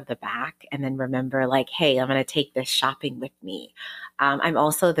picture of the back and then remember like, hey, I'm going to take this shopping with me. I'm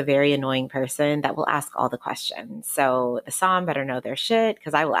also the very annoying person that will ask all the questions. So the som better know their shit,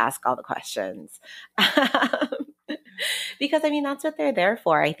 because I will ask all the questions. Because I mean, that's what they're there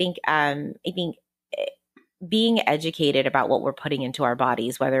for. I think being educated about what we're putting into our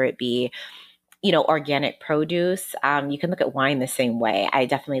bodies, whether it be organic produce, you can look at wine the same way. I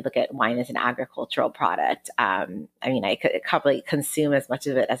definitely look at wine as an agricultural product. I could probably consume as much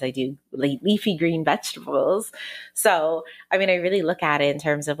of it as I do leafy green vegetables. So, I really look at it in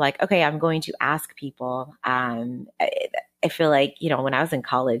terms of like, okay, I'm going to ask people. I feel like, when I was in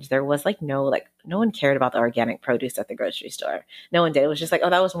college, there was no one cared about the organic produce at the grocery store. No one did. It was just like,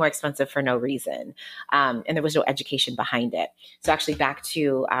 oh, that was more expensive for no reason. And there was no education behind it. So actually back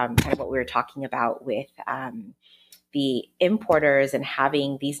to kind of what we were talking about with the importers and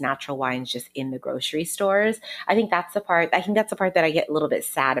having these natural wines just in the grocery stores. I think that's the part that I get a little bit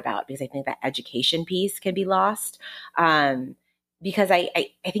sad about, because I think that education piece can be lost. Because I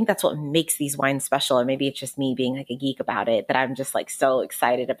think that's what makes these wines special. And maybe it's just me being like a geek about it, that I'm just like so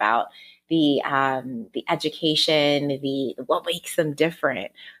excited about the education, what makes them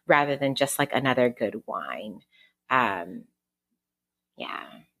different, rather than just like another good wine. Yeah.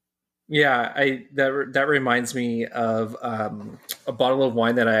 Yeah, that reminds me of a bottle of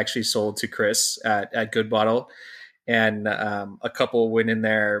wine that I actually sold to Chris at Good Bottle, and a couple went in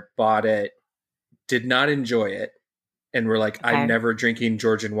there, bought it, did not enjoy it, and we're like, okay, I'm never drinking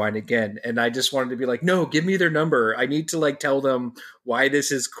Georgian wine again. And I just wanted to be like, no, give me their number. I need to like tell them why this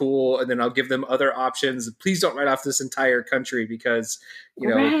is cool, and then I'll give them other options. Please don't write off this entire country, because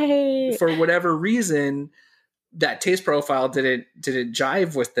for whatever reason, that taste profile didn't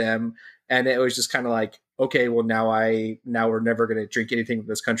jive with them, and it was just kind of like, okay, well now we're never going to drink anything from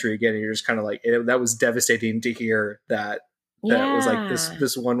this country again. And you're just kind of like, that was devastating to hear that. That was like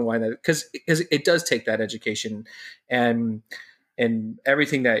this one wine, that because it does take that education and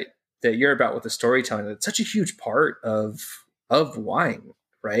everything that you're about with the storytelling. It's such a huge part of wine,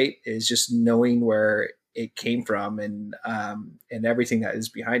 right? Is just knowing where it came from and everything that is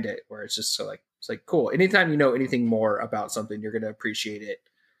behind it. Where it's just so like, it's like cool. Anytime you know anything more about something, you're going to appreciate it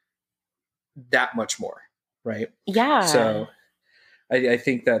that much more, right? Yeah. So I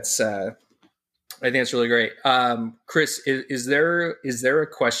think that's. I think it's really great. Chris, is there a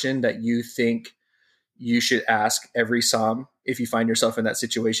question that you think you should ask every Somm if you find yourself in that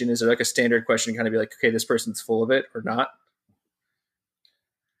situation? Is there like a standard question, kind of be like, okay, this person's full of it or not?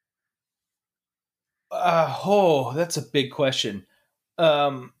 That's a big question.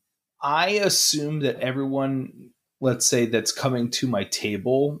 I assume that everyone, let's say, that's coming to my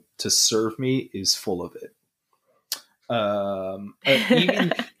table to serve me is full of it.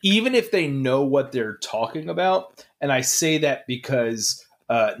 Even if they know what they're talking about. And I say that because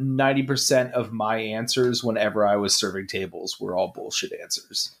 90% of my answers whenever I was serving tables were all bullshit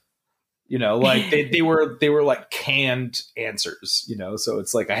answers. Like they were like canned answers, so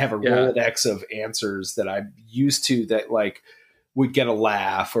it's like I have a Rolodex of answers that I'm used to that like would get a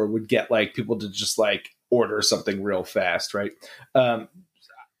laugh or would get like people to just like order something real fast, right?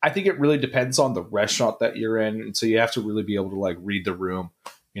 I think it really depends on the restaurant that you're in. And so you have to really be able to like read the room.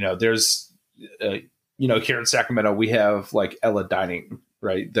 There's, here in Sacramento, we have like Ella Dining,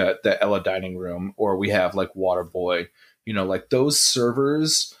 right? The Ella Dining Room, or we have like Waterboy, like those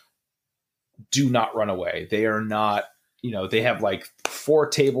servers do not run away. They are not, they have like 4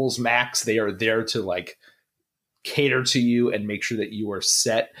 tables max. They are there to like cater to you and make sure that you are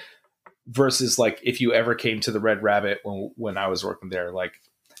set, versus like if you ever came to the Red Rabbit when I was working there, like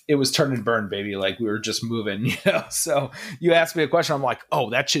it was turn and burn, baby. Like we were just moving, So you asked me a question, I'm like,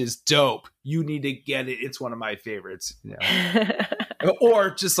 oh, that shit is dope. You need to get it. It's one of my favorites. Or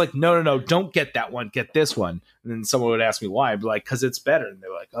just like, no, don't get that one. Get this one. And then someone would ask me why. I'd be like, because it's better. And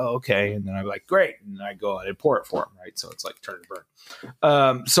they're like, oh, okay. And then I'd be like, great. And I go out and pour it for them, right? So it's like turn and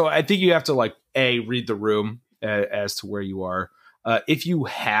burn. So I think you have to like read the room as to where you are. If you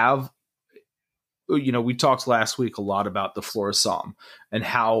have, we talked last week a lot about the floor somm and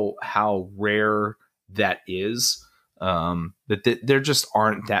how rare that is. That there just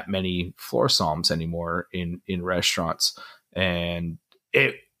aren't that many floor somms anymore in restaurants, and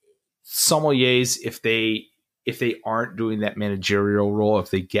sommeliers, if they aren't doing that managerial role,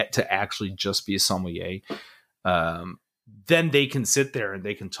 if they get to actually just be a sommelier, then they can sit there and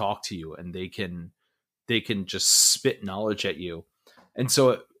they can talk to you and they can just spit knowledge at you. And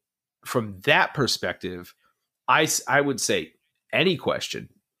so from that perspective, I would say any question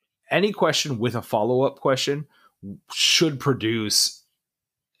with a follow-up question should produce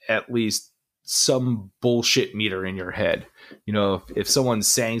at least some bullshit meter in your head. If someone's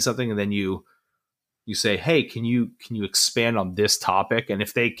saying something and then you say, hey, can you expand on this topic? And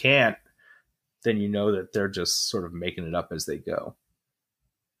if they can't, then you know that they're just sort of making it up as they go.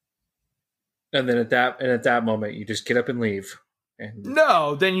 And then at that moment, you just get up and leave. And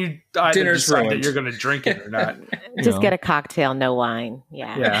no, then you either dinner's decide ruined. that you're going to drink it or not. Just get a cocktail, no wine.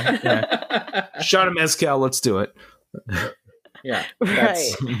 Yeah. Shot of mezcal. Let's do it. Yeah.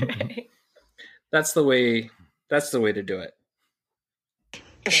 Right. That's the way to do it.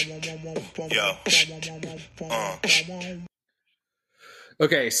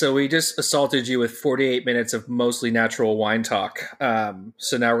 Okay, so we just assaulted you with 48 minutes of mostly natural wine talk.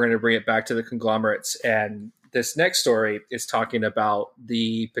 So now we're going to bring it back to the conglomerates. And this next story is talking about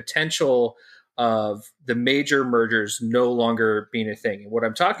the potential of the major mergers no longer being a thing. And what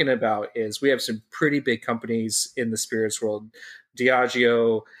I'm talking about is we have some pretty big companies in the spirits world: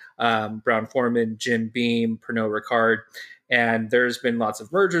 Diageo, Brown-Forman, Jim Beam, Pernod Ricard. And there's been lots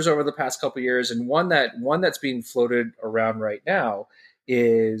of mergers over the past couple of years. And one that's being floated around right now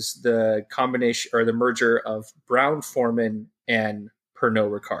is the combination or the merger of Brown-Forman and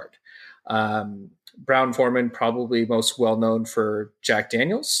Pernod Ricard. Brown-Forman, probably most well known for Jack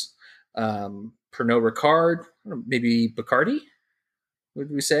Daniels. Pernod Ricard, maybe Bacardi, would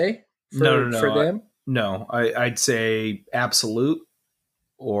we say? For them? No, I'd say Absolute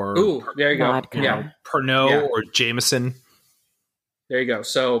or there you go. Pernod or Jameson. There you go.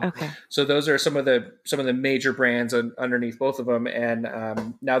 So those are some of the major brands underneath both of them.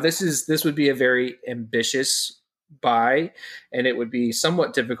 And now this would be a very ambitious buy, and it would be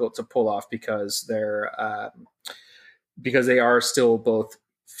somewhat difficult to pull off because they are still both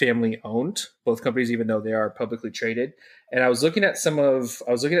family owned, both companies, even though they are publicly traded. And I was looking at some of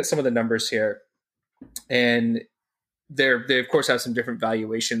the numbers here, and they of course have some different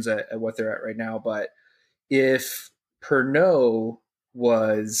valuations at what they're at right now. But if Pernod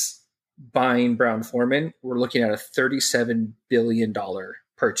was buying Brown-Forman, we're looking at a $37 billion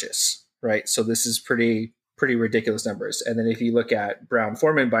purchase, right? So this is pretty ridiculous numbers. And then if you look at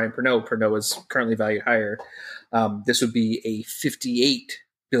Brown-Forman buying Pernod is currently valued higher. This would be a $58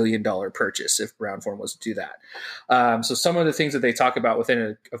 billion purchase if Brown-Forman was to do that. So some of the things that they talk about within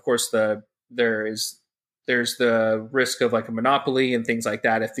it, of course, there's the risk of like a monopoly and things like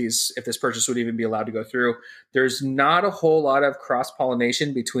that. If this purchase would even be allowed to go through, there's not a whole lot of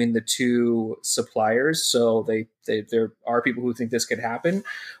cross-pollination between the two suppliers. So there are people who think this could happen,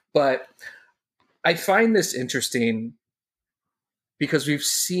 but I find this interesting because we've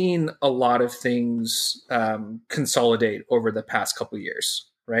seen a lot of things consolidate over the past couple of years,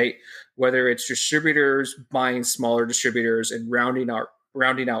 right? Whether it's distributors buying smaller distributors and rounding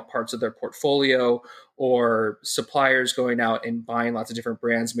out parts of their portfolio, or suppliers going out and buying lots of different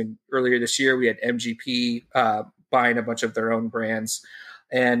brands. I mean, earlier this year we had MGP buying a bunch of their own brands,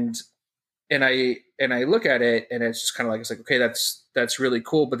 and I look at it and it's just kind of like, it's like, okay, that's really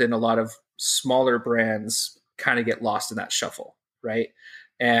cool, but then a lot of smaller brands kind of get lost in that shuffle, right?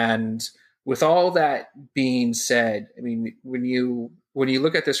 And with all that being said, I mean, when you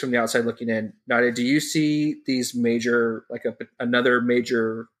look at this from the outside looking in, Nadia, do you see these major, like another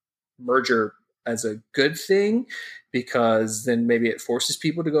major merger as a good thing? Because then maybe it forces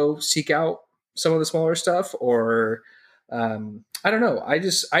people to go seek out some of the smaller stuff, or I don't know. I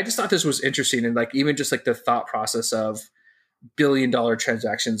just thought this was interesting, and like even just like the thought process of billion-dollar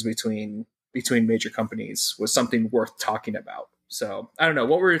transactions between major companies was something worth talking about. So I don't know.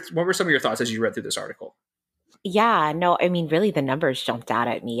 What were some of your thoughts as you read through this article? Yeah, no, I mean, really the numbers jumped out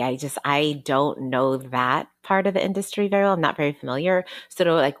at me. I don't know that part of the industry very well. I'm not very familiar. So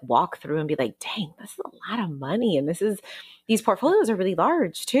to like walk through and be like, dang, this is a lot of money. And these portfolios are really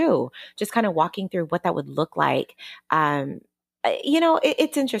large too. Just kind of walking through what that would look like.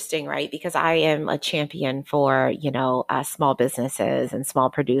 It's interesting, right? Because I am a champion for, small businesses and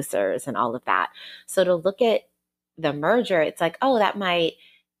small producers and all of that. So to look at the merger, it's like, oh,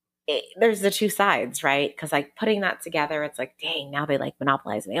 there's the two sides, right? Because like putting that together, it's like, dang, now they like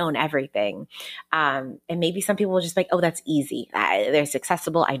monopolize and they own everything. And maybe some people will just be like, oh, that's easy. They're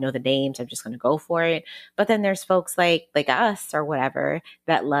accessible. I know the names. I'm just going to go for it. But then there's folks like us or whatever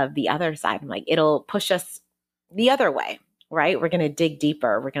that love the other side. I'm like, it'll push us the other way, right? We're going to dig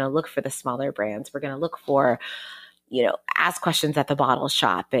deeper. We're going to look for the smaller brands. We're going to look for, ask questions at the bottle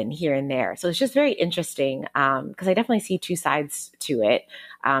shop and here and there. So it's just very interesting because I definitely see two sides to it.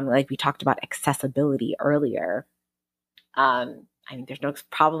 Like we talked about accessibility earlier. I mean, there's no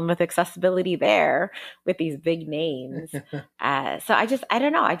problem with accessibility there with these big names. So I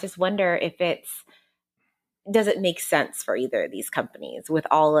don't know. I just wonder if does it make sense for either of these companies with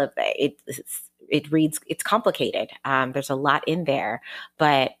all of it's complicated. There's a lot in there,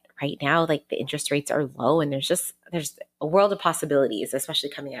 but right now, like the interest rates are low and there's a world of possibilities, especially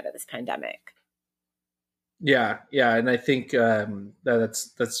coming out of this pandemic. Yeah. And I think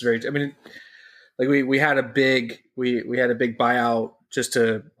that's very, I mean, like we had a big we had a big buyout just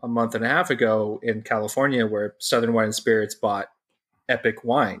a month and a half ago in California where Southern Wine and Spirits bought Epic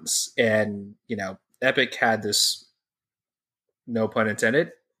Wines, and Epic had this, no pun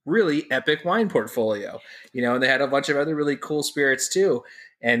intended, really epic wine portfolio, and they had a bunch of other really cool spirits too.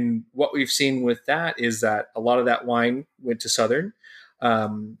 And what we've seen with that is that a lot of that wine went to Southern.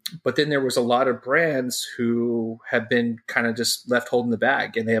 But then there was a lot of brands who have been kind of just left holding the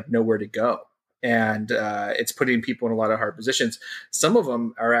bag and they have nowhere to go. And it's putting people in a lot of hard positions. Some of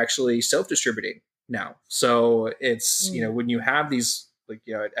them are actually self-distributing now. So it's, when you have these, like,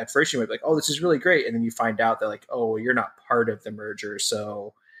 at first you might be like, oh, this is really great. And then you find out that, like, oh, you're not part of the merger.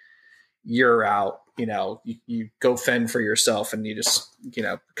 So you're out, you go fend for yourself, and you just,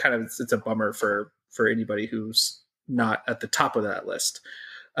 kind of, it's a bummer for anybody who's not at the top of that list.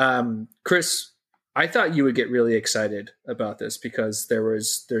 Chris, I thought you would get really excited about this because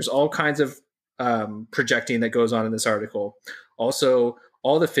there's all kinds of projecting that goes on in this article. Also,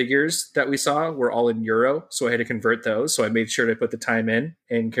 all the figures that we saw were all in euro, so I had to convert those. So I made sure to put the time in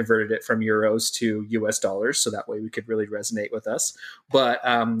and converted it from euros to US dollars, so that way we could really resonate with us. But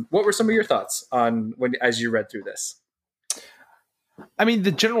what were some of your thoughts on as you read through this? I mean,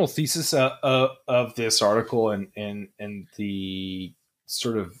 the general thesis of this article and the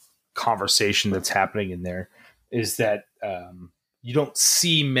sort of conversation that's happening in there is that you don't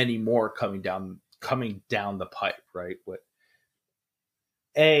see many more coming down the pipe, right? What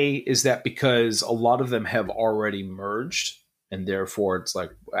is that because a lot of them have already merged, and therefore it's like,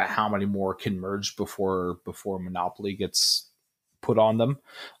 how many more can merge before monopoly gets put on them?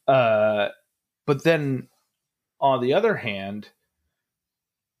 But then on the other hand,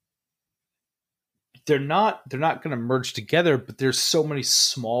 they're not going to merge together, but there's so many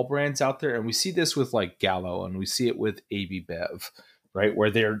small brands out there. And we see this with like Gallo, and we see it with AB Bev, right? Where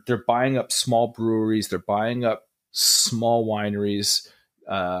they're buying up small breweries, they're buying up small wineries,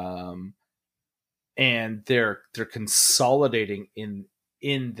 and they're consolidating in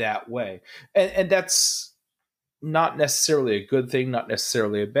that way. And that's not necessarily a good thing, not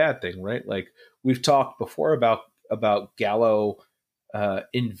necessarily a bad thing, right? Like we've talked before about Gallo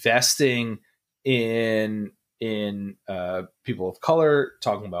investing in people of color,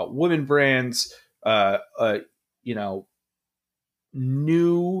 talking about women brands,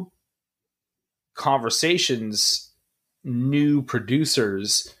 new conversations, new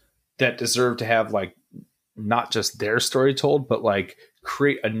producers that deserve to have like not just their story told, but like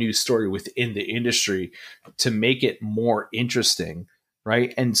create a new story within the industry to make it more interesting,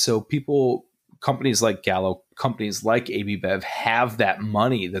 right? And so companies like Gallo, companies like AB Bev have that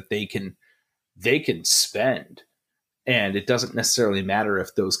money that they can spend. And it doesn't necessarily matter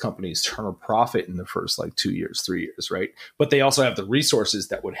if those companies turn a profit in the first like 2 years, 3 years, right? But they also have the resources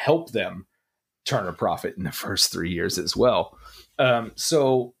that would help them turn a profit in the first 3 years as well.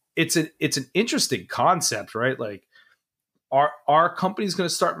 So it's an interesting concept, right? Like, are companies going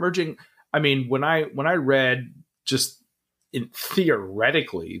to start merging? I mean, when I read just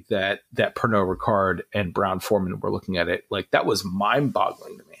theoretically that Pernod Ricard and Brown-Forman were looking at it, like that was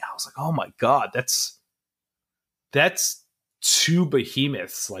mind-boggling to me. I was like, oh my God, that's two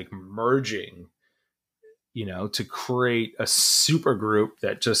behemoths like merging, to create a super group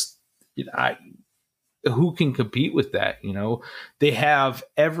that just, who can compete with that? They have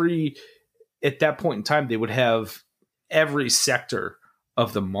at that point in time, they would have every sector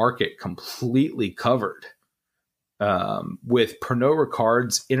of the market completely covered. With Pernod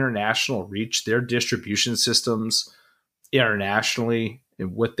Ricard's international reach, their distribution systems internationally,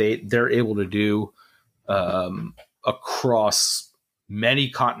 and what they're able to do across many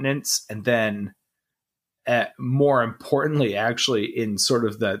continents, and then more importantly, actually in sort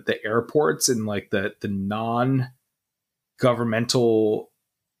of the airports and like the non-governmental,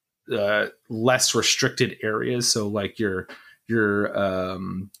 less restricted areas. So like your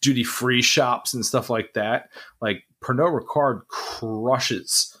duty-free shops and stuff like that. Like Pernod Ricard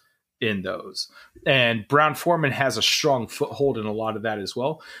crushes in those, and Brown-Forman has a strong foothold in a lot of that as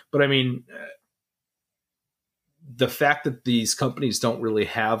well. But I mean, the fact that these companies don't really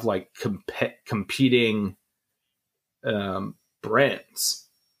have like competing brands,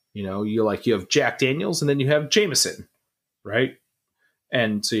 you have Jack Daniels and then you have Jameson, right?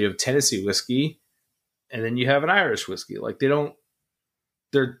 And so you have Tennessee whiskey and then you have an Irish whiskey. Like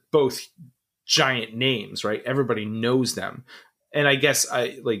they're both giant names, right? Everybody knows them. And I guess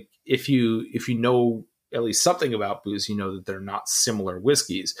if you know at least something about booze, you know that they're not similar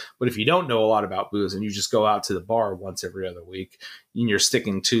whiskeys. But if you don't know a lot about booze and you just go out to the bar once every other week and you're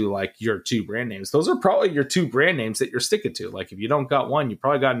sticking to like your 2 brand names, those are probably your 2 brand names that you're sticking to. Like if you don't got one, you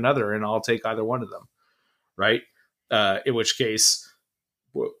probably got another, and I'll take either one of them. Right. In which case,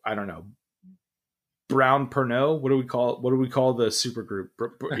 I don't know, Brown Pernod. What do we call the super group?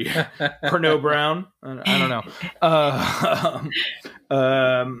 Pernod Brown. I don't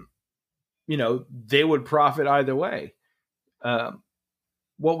know. You know, they would profit either way.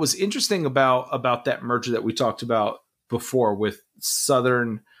 What was interesting about that merger that we talked about before with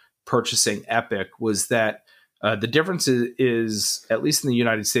Southern purchasing Epic was that the difference is, at least in the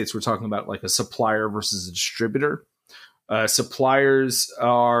United States, we're talking about like a supplier versus a distributor. Suppliers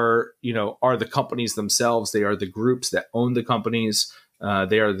are the companies themselves. They are the groups that own the companies.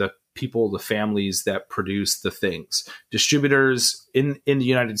 They are the people, the families that produce the things. Distributors in the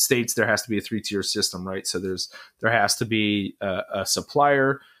United States, there has to be a 3-tier system, right? So there has to be a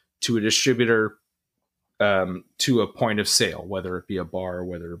supplier to a distributor to a point of sale, whether it be a bar or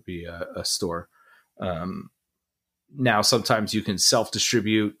whether it be a store. Now, sometimes you can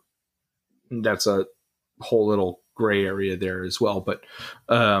self-distribute. That's a whole little gray area there as well. But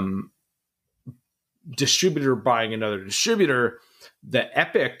distributor buying another distributor, the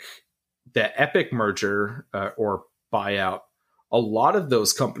Epic merger or buyout, a lot of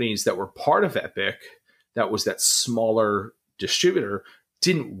those companies that were part of Epic, that was that smaller distributor,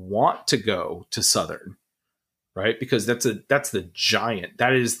 didn't want to go to Southern, right? Because that's the giant.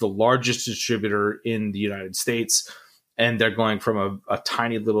 That is the largest distributor in the United States. And they're going from a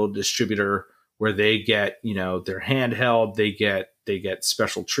tiny little distributor where they get, their handheld, they get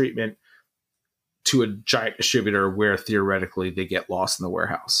special treatment, to a giant distributor where theoretically they get lost in the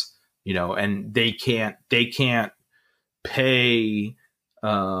warehouse, and they can't pay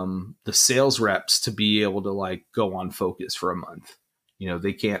the sales reps to be able to like go on focus for a month.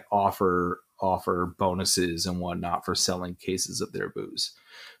 They can't offer bonuses and whatnot for selling cases of their booze.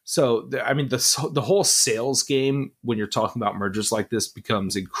 So, the whole sales game, when you're talking about mergers like this,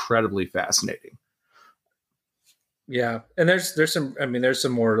 becomes incredibly fascinating. Yeah. And there's some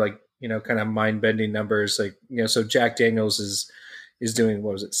more like, kind of mind bending numbers. Like, so Jack Daniels is doing,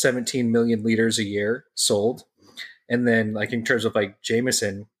 17 million liters a year sold. And then like in terms of like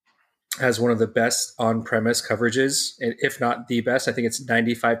Jameson has one of the best on premise coverages, and if not the best, I think it's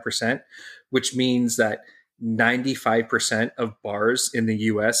 95%, which means that 95% of bars in the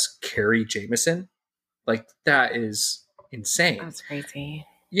US carry Jameson. Like that is insane. That's crazy.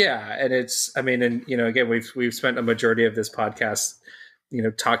 Yeah. And again, we've spent a majority of this podcast,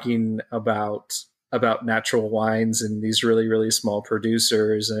 talking about natural wines and these really, really small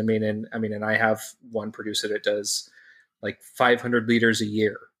producers. And I have one producer that does like 500 liters a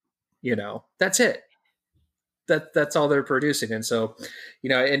year, that's it. That's all they're producing. And so,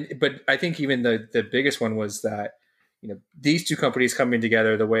 but I think even the biggest one was that, these two companies coming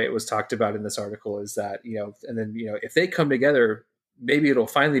together, the way it was talked about in this article is that, and then, if they come together, maybe it'll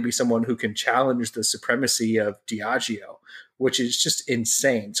finally be someone who can challenge the supremacy of Diageo, which is just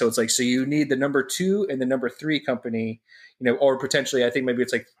insane. So it's like, so you need the number 2 and the number 3 company, or potentially, I think maybe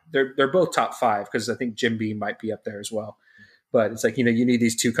it's like, they're both top 5, because I think Jim Beam might be up there as well. But it's like, you need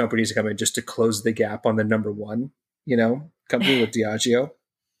these 2 companies to come in just to close the gap on the number 1, company with Diageo.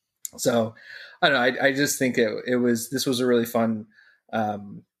 So I don't know. I just think this was a really fun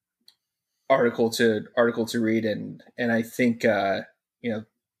article to read. And I think,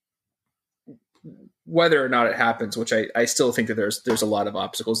 whether or not it happens, which I still think that there's a lot of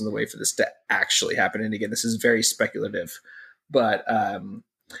obstacles in the way for this to actually happen. And again, this is very speculative, but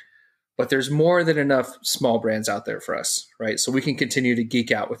there's more than enough small brands out there for us, right? So we can continue to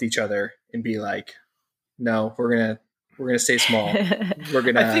geek out with each other and be like, no, we're gonna stay small. We're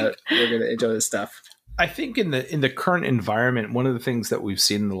gonna enjoy this stuff. I think in the current environment, one of the things that we've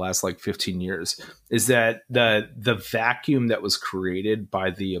seen in the last like 15 years is that the vacuum that was created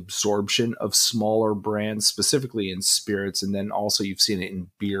by the absorption of smaller brands, specifically in spirits, and then also you've seen it in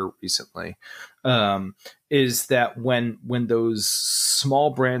beer recently, is that when those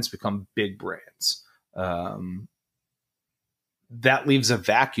small brands become big brands, that leaves a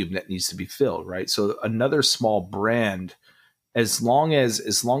vacuum that needs to be filled, right? So another small brand, as long as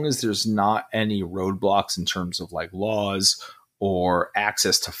there's not any roadblocks in terms of like laws or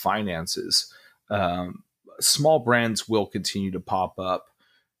access to finances, small brands will continue to pop up.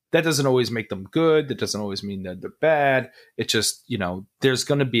 That doesn't always make them good. That doesn't always mean that they're bad. It just, there's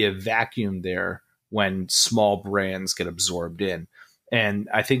going to be a vacuum there when small brands get absorbed in. And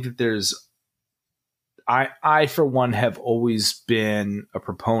I think that I for one have always been a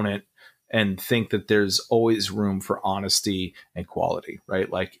proponent and think that there's always room for honesty and quality,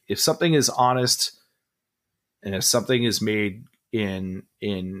 right? Like if something is honest and if something is made in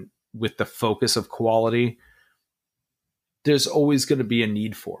with the focus of quality, there's always going to be a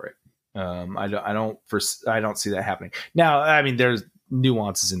need for it. I don't see that happening. Now, I mean, there's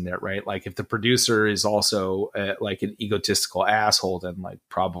nuances in there, right? Like if the producer is also like an egotistical asshole, then like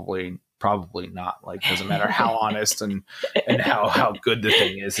probably not. Like doesn't matter how honest and how good the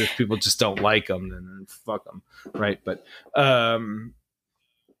thing is. If people just don't like them, then fuck them, right? But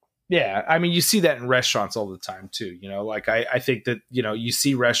yeah, I mean, you see that in restaurants all the time too. You know, like I think that, you know, you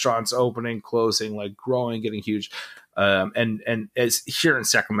see restaurants opening, closing, like growing, getting huge. And as here in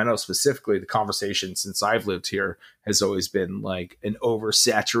Sacramento specifically, the conversation since I've lived here has always been like an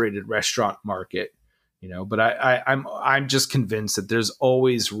oversaturated restaurant market, you know. But I'm just convinced that there's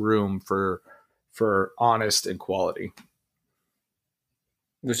always room for honest and quality.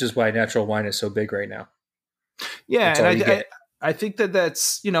 Which is why natural wine is so big right now. Yeah, and I think that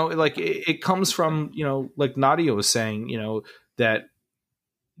that's, you know, like it comes from, you know, like Nadia was saying, you know, that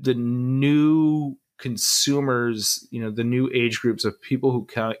the new consumers, you know, the new age groups of people who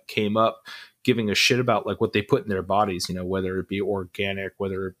came up giving a shit about like what they put in their bodies, you know, whether it be organic,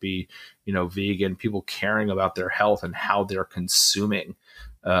 whether it be, you know, vegan, people caring about their health and how they're consuming.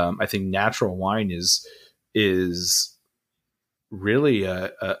 I think natural wine is really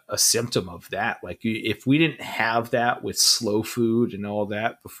a symptom of that. Like if we didn't have that with slow food and all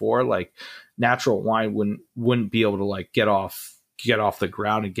that before, like natural wine wouldn't be able to like get off the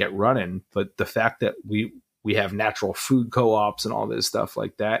ground and get running. But the fact that we have natural food co-ops and all this stuff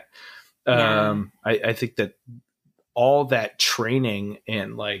like that, I think that all that training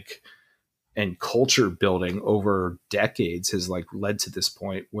and culture building over decades has like led to this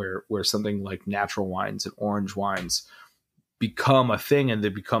point where something like natural wines and orange wines become a thing, and they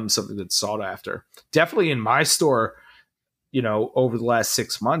become something that's sought after. Definitely in my store, you know, over the last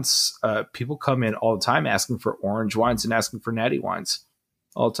 6 months, people come in all the time asking for orange wines and asking for natty wines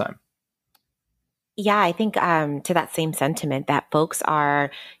all the time. Yeah, I think to that same sentiment that folks are,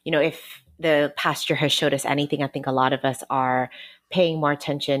 you know, if the past year has showed us anything, I think a lot of us are paying more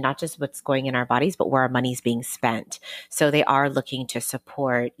attention, not just what's going in our bodies, but where our money's being spent. So they are looking to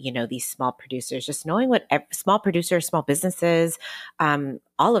support, you know, these small producers, just knowing what small producers, small businesses,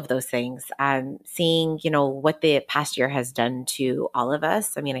 all of those things, seeing, you know, what the past year has done to all of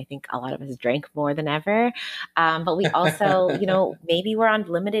us. I mean, I think a lot of us drank more than ever, but we also, you know, maybe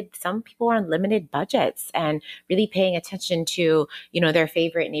some people are on limited budgets and really paying attention to, you know, their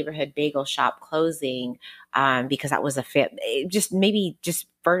favorite neighborhood bagel shop closing, because that was a fit.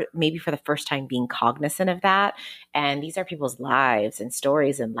 Maybe for the first time being cognizant of that. And these are people's lives and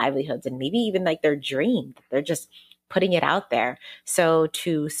stories and livelihoods, and maybe even like their dream. They're just putting it out there. So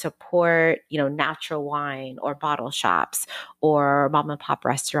to support, you know, natural wine or bottle shops or mom and pop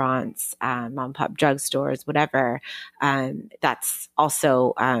restaurants, mom and pop drugstores, whatever, that's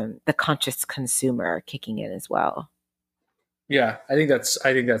also the conscious consumer kicking in as well. Yeah, I think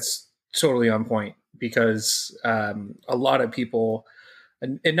that's totally on point, because a lot of people,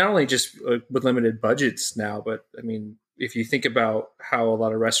 and not only just with limited budgets now, but I mean, if you think about how a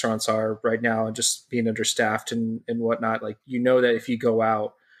lot of restaurants are right now and just being understaffed and whatnot, like, you know, that if you go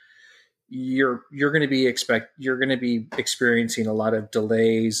out, you're going to be experiencing a lot of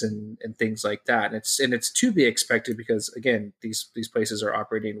delays and things like that. And it's to be expected, because again, these places are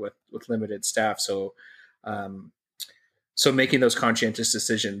operating with limited staff. So making those conscientious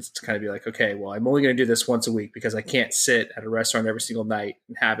decisions to kind of be like, okay, well, I'm only going to do this once a week because I can't sit at a restaurant every single night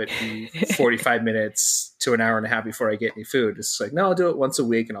and have it be 45 minutes to an hour and a half before I get any food. It's like, no, I'll do it once a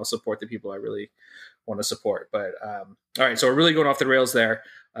week and I'll support the people I really want to support. But all right, so we're really going off the rails there.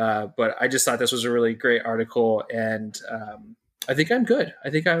 But I just thought this was a really great article, and I think I'm good. I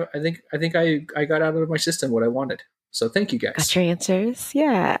think I got out of my system what I wanted. So thank you, guys. Got your answers,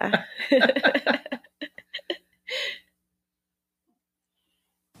 yeah.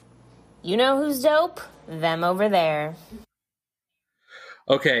 You know who's dope? Them over there.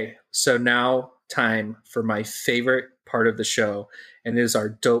 Okay, so now time for my favorite part of the show, and it is our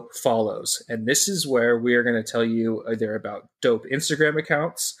dope follows. And this is where we are going to tell you either about dope Instagram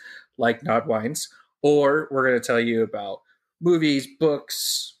accounts like Nod Wines, or we're going to tell you about movies,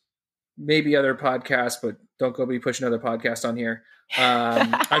 books, maybe other podcasts, but don't go be pushing other podcasts on here.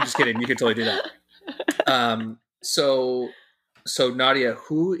 I'm just kidding. You can totally do that. So Nadia,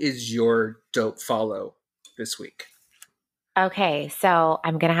 who is your dope follow this week? Okay, so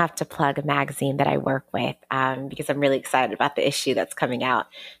I'm going to have to plug a magazine that I work with because I'm really excited about the issue that's coming out.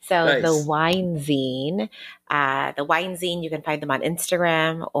 So Nice. the Wine Zine, you can find them on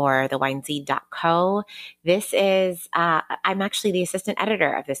Instagram or thewinezine.co. This is, I'm actually the assistant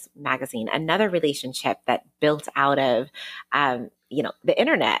editor of this magazine, another relationship that built out of, the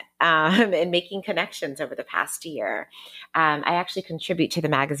internet and making connections over the past year. I actually contribute to the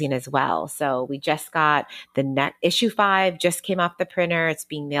magazine as well. So we just got the issue 5 just came off the printer. It's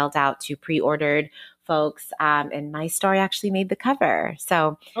being mailed out to pre-ordered folks. And my story actually made the cover.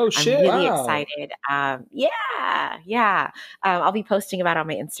 So Oh I'm shit! really Wow. excited. Yeah. I'll be posting about it on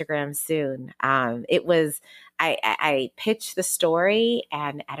my Instagram soon. I pitched the story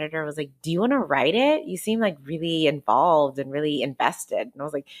and the editor was like, do you want to write it? You seem like really involved and really invested. And I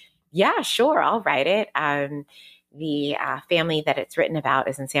was like, yeah, sure, I'll write it. The family that it's written about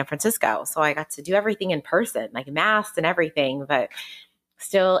is in San Francisco. So I got to do everything in person, like masked and everything, but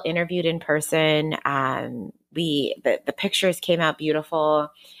still interviewed in person. The pictures came out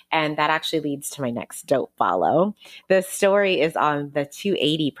beautiful. And that actually leads to my next dope follow. The story is on the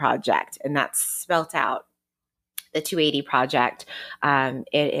 280 Project, and that's spelt out. The 280 Project.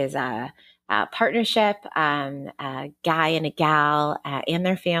 It is a partnership, a guy and a gal and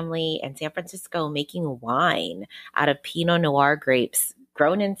their family in San Francisco making wine out of Pinot Noir grapes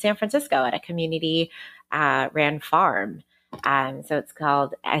grown in San Francisco at a community ran farm. So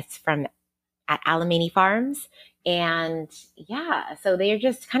it's from at Alamany Farms. And yeah, so they're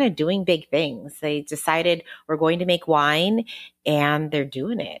just kind of doing big things. They decided we're going to make wine and they're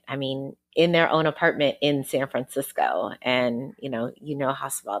doing it. I mean, in their own apartment in San Francisco. And, you know how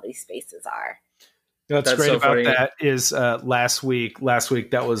small these spaces are. What's That's great so about funny. that is last week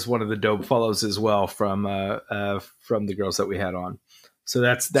that was one of the dope follows as well from the girls that we had on. So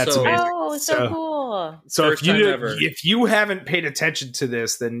that's So- amazing. Oh, so cool. So First time ever. if you haven't paid attention to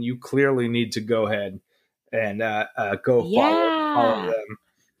this, then you clearly need to go ahead and go follow them.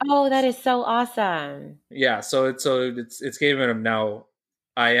 Oh, that is so awesome. Yeah, so it's game minimum now.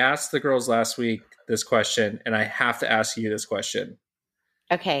 I asked the girls last week this question, and I have to ask you this question.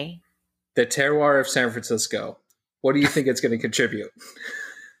 Okay. The terroir of San Francisco, what do you think it's going to contribute?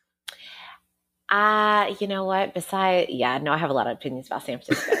 You know what? I have a lot of opinions about San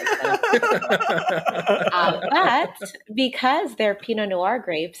Francisco. So. But because they're Pinot Noir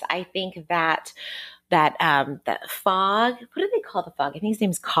grapes, I think that fog, what do they call the fog? I think his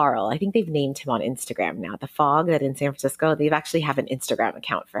name's Carl. I think they've named him on Instagram now. The fog that in San Francisco, they've actually have an Instagram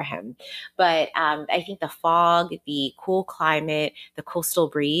account for him. But I think the fog, the cool climate, the coastal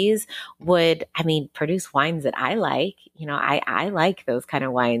breeze would, produce wines that I like. I like those kind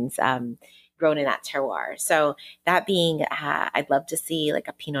of wines. Grown in that terroir. So that being, I'd love to see like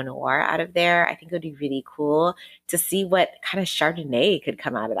a Pinot Noir out of there. I think it would be really cool to see what kind of Chardonnay could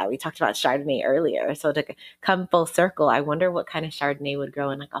come out of that. We talked about Chardonnay earlier. So to come full circle, I wonder what kind of Chardonnay would grow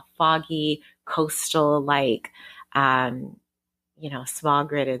in like a foggy, coastal, like,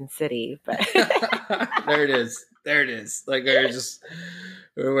 smog-ridden city. But There it is. Like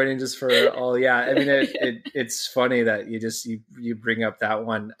we're waiting just for all. Yeah, I mean it's funny that you bring up that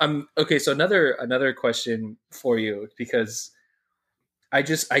one. Okay, so another question for you, because I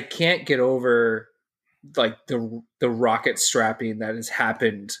can't get over like the rocket strapping that has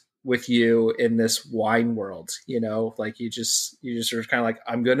happened with you in this wine world. Like you just sort of kind of like,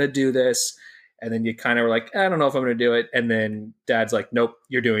 I'm gonna do this, and then you kind of were like, I don't know if I'm gonna do it, and then Dad's like, nope,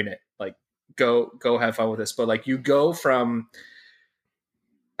 you're doing it. Like go have fun with this. But like you go from,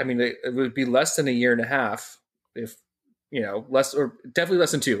 I mean, it would be less than a year and a half, if less, or definitely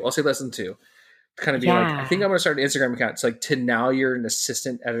less than 2. I'll say less than 2. Kind of being like, I think I'm going to start an Instagram account. It's like, to now you're an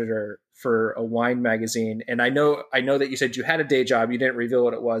assistant editor for a wine magazine. And I know that you said you had a day job. You didn't reveal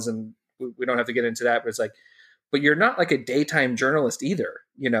what it was, and we don't have to get into that. But it's like, but you're not like a daytime journalist either,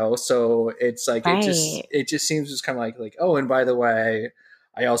 So it's like, right. it just seems just kind of like, oh, and by the way,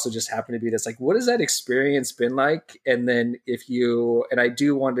 I also just happen to be this. Like, what has that experience been like? And then I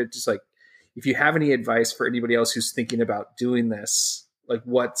do want to just like, if you have any advice for anybody else who's thinking about doing this, like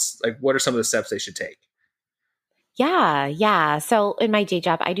what are some of the steps they should take? Yeah. So in my day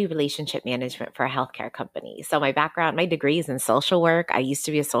job, I do relationship management for a healthcare company. So my degree is in social work. I used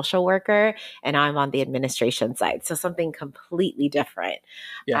to be a social worker, and now I'm on the administration side. So something completely different.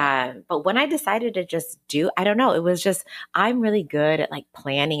 Yeah. But when I decided to just I don't know, it was just, I'm really good at like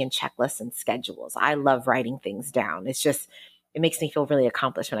planning and checklists and schedules. I love writing things down. It's just, it makes me feel really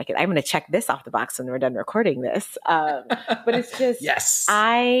accomplished when I'm going to check this off the box when we're done recording this. But it's just, yes,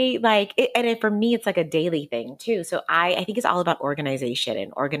 I like it. And for me, it's like a daily thing too. So I think it's all about organization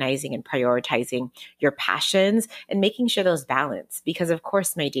and organizing and prioritizing your passions and making sure those balance, because of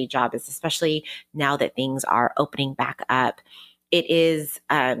course my day job is, especially now that things are opening back up, it is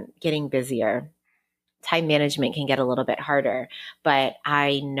getting busier. Time management can get a little bit harder, but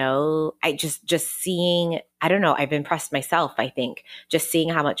I know I just seeing, I don't know, I've impressed myself, I think, just seeing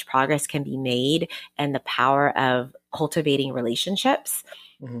how much progress can be made and the power of cultivating relationships.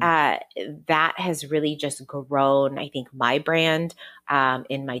 That has really just grown, I think, my brand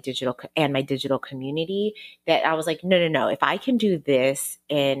in my digital community, that I was like, no. If I can do this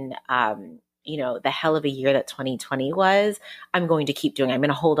in, the hell of a year that 2020 was, I'm going to keep doing it. I'm going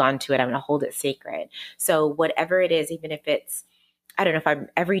to hold on to it. I'm going to hold it sacred. So whatever it is, even if it's, I don't know, if I'm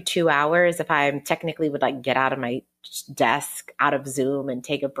every 2 hours, if I'm technically would like get out of my desk, out of Zoom and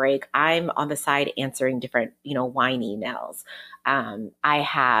take a break, I'm on the side answering different, wine emails.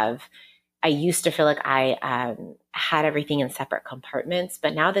 I used to feel like I had everything in separate compartments,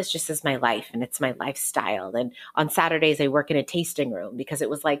 but now this just is my life and it's my lifestyle. And on Saturdays, I work in a tasting room because it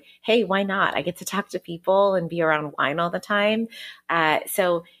was like, hey, why not? I get to talk to people and be around wine all the time. I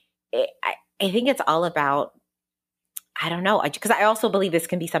think it's all about, I don't know, because I also believe this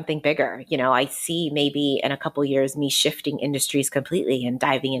can be something bigger. I see maybe in a couple years me shifting industries completely and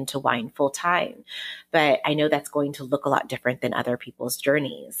diving into wine full time. But I know that's going to look a lot different than other people's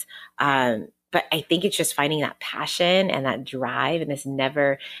journeys. But I think it's just finding that passion and that drive,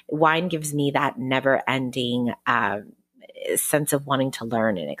 and wine gives me that never ending sense of wanting to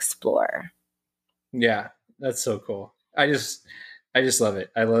learn and explore. Yeah, that's so cool. I just love it.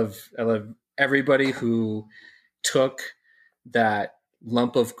 I love everybody who took that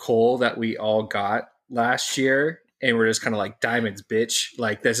lump of coal that we all got last year and we're just kind of like, diamonds, bitch.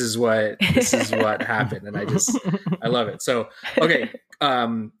 Like this is what happened. And I love it. So, okay.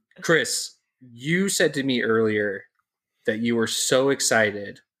 Chris, you said to me earlier that you were so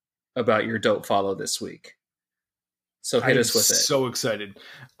excited about your dope follow this week. So hit us with it. So excited.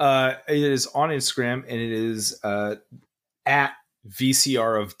 It is on Instagram and it is at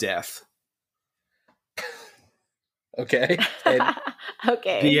VCR of Death. Okay.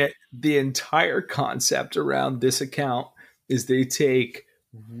 Okay. The entire concept around this account is they take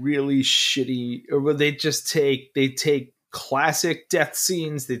really shitty, or they take classic death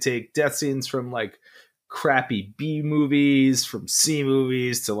scenes. They take death scenes from like crappy B movies, from C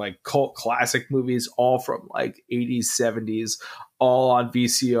movies to like cult classic movies, all from like 80s, 70s, all on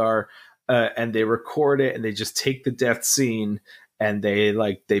VCR. And they record it and they just take the death scene and they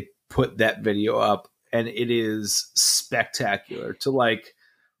put that video up. And it is spectacular to like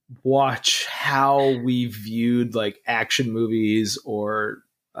watch how we viewed like action movies or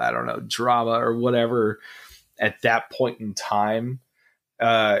I don't know, drama or whatever at that point in time.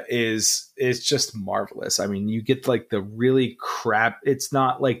 Is just marvelous. I mean, you get like the really crap. It's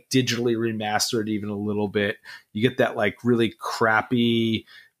not like digitally remastered even a little bit. You get that like really crappy,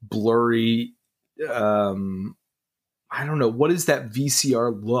 blurry. I don't know, what is that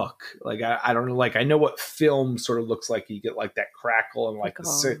VCR look like? I don't know. Like I know what film sort of looks like. You get like that crackle and like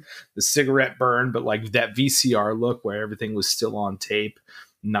the cigarette burn, but like that VCR look where everything was still on tape,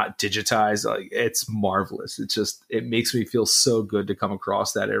 not digitized. Like it's marvelous. It makes me feel so good to come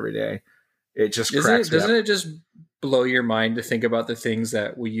across that every day. It just doesn't it just blow your mind to think about the things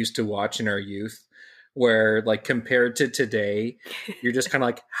that we used to watch in our youth, where like compared to today, you're just kind of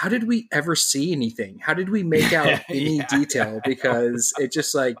like, how did we ever see anything? How did we make out any detail? Because it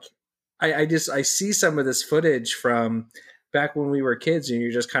just like, I see some of this footage from back when we were kids and you're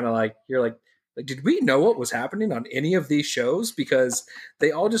just kind of like, did we know what was happening on any of these shows? Because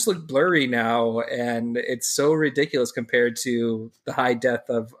they all just look blurry now. And it's so ridiculous compared to the high def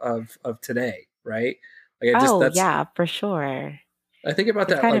of today. Right. Like yeah, for sure. I think about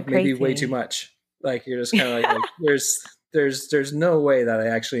that like maybe way too much. Like you're just kind of like there's no way that I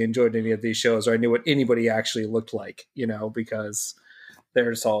actually enjoyed any of these shows or I knew what anybody actually looked like, because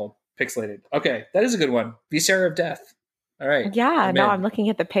they're just all pixelated. Okay, that is a good one. VCR of Death. All right. Yeah, no, I'm looking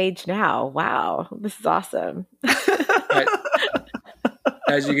at the page now. Wow, this is awesome. Right.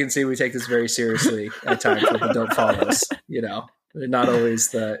 As you can see, we take this very seriously at times with the dope follows. They're not always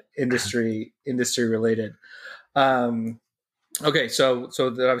the industry related. Okay, so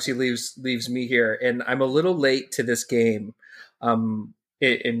that obviously leaves me here, and I'm a little late to this game,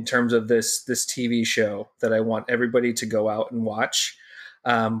 in terms of this TV show that I want everybody to go out and watch.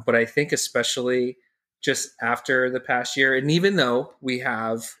 But I think especially just after the past year, and even though we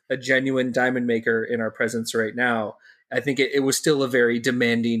have a genuine diamond maker in our presence right now, I think it was still a very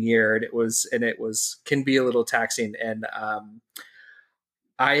demanding year, and it was can be a little taxing. And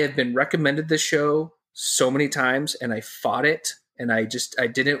I have been recommended this show so many times, and I fought it, and I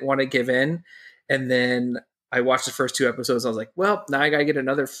didn't want to give in. And then I watched the first 2 episodes. I was like, well, now I got to get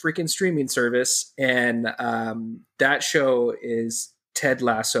another freaking streaming service. And that show is Ted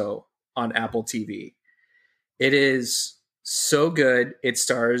Lasso on Apple TV. It is so good. It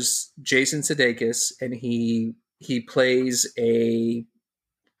stars Jason Sudeikis, and he plays a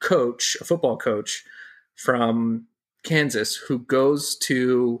football coach from Kansas who goes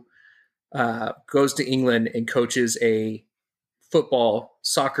to England and coaches a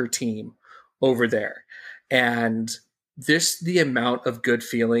soccer team over there. And the amount of good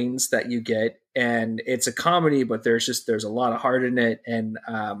feelings that you get, and it's a comedy, but there's a lot of heart in it. And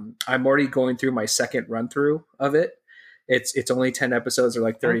I'm already going through my second run through of it. It's only 10 episodes, or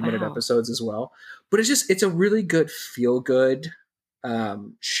like 30-minute episodes as well. But it's a really good feel good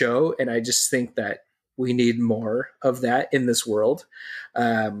show. And I just think that we need more of that in this world.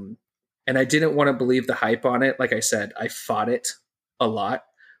 And I didn't want to believe the hype on it. Like I said, I fought it a lot,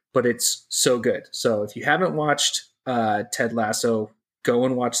 but it's so good. So if you haven't watched Ted Lasso, go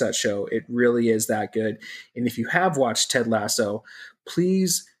and watch that show. It really is that good. And if you have watched Ted Lasso,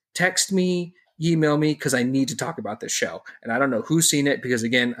 please text me, email me, because I need to talk about this show. And I don't know who's seen it, because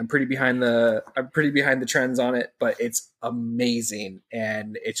again, I'm pretty behind the trends on it, but it's amazing.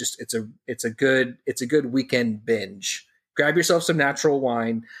 And it's a good weekend binge. Grab yourself some natural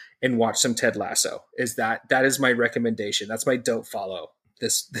wine and watch some Ted Lasso. That is my recommendation. That's my don't follow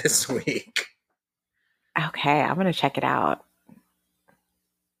this week. Okay, I'm gonna check it out.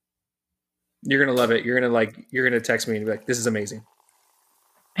 You're gonna love it. You're gonna text me and be like, "This is amazing."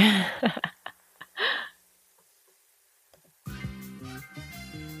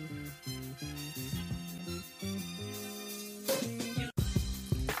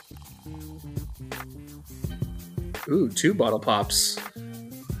 Ooh, 2 bottle pops.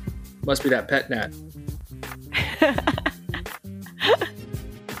 Must be that pet nat.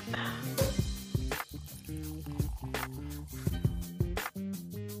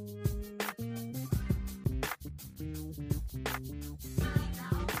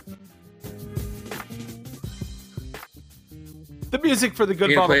 The music for the Good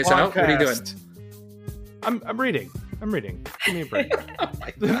You Bottle play us out? podcast. What are you doing? I'm reading. Give me a break.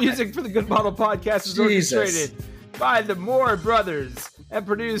 The music for the Good Bottle podcast is orchestrated by the Moore brothers and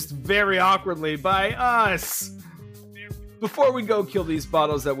produced very awkwardly by us. Before we go kill these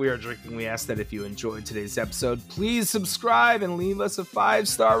bottles that we are drinking, we ask that if you enjoyed today's episode, please subscribe and leave us a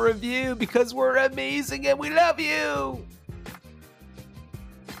 5-star review, because we're amazing and we love you.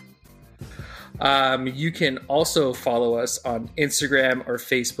 You can also follow us on Instagram or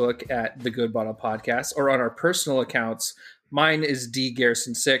Facebook at The Good Bottle Podcast, or on our personal accounts. Mine is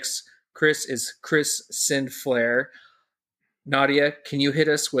dgarrison6. Chris is Chris Sinflair. Nadia, can you hit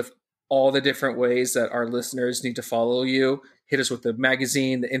us with all the different ways that our listeners need to follow you? Hit us with the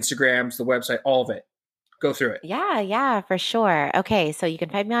magazine, the Instagrams, the website, all of it. Go through it. Yeah, for sure. Okay, so you can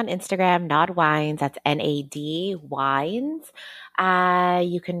find me on Instagram, Nad Wines. That's NAD Wines.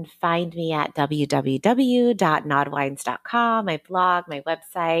 You can find me at www.nodwines.com, my blog, my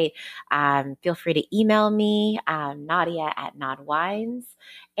website. Feel free to email me, Nadia at Nodwines.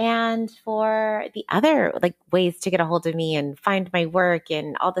 And for the other ways to get a hold of me and find my work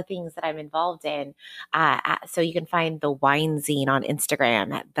and all the things that I'm involved in, so you can find the Wine Zine on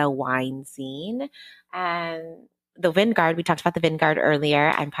Instagram at the Wine Zine. And the Vanguard, we talked about the Vanguard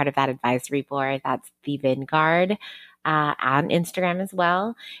earlier. I'm part of that advisory board. That's the Vanguard on Instagram as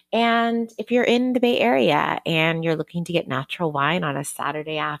well. And if you're in the Bay Area and you're looking to get natural wine on a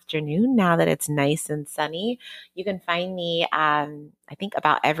Saturday afternoon, now that it's nice and sunny, you can find me, I think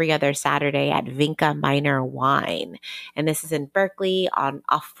about every other Saturday at Vinca Minor Wine. And this is in Berkeley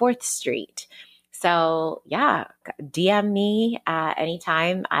off 4th Street. So yeah, DM me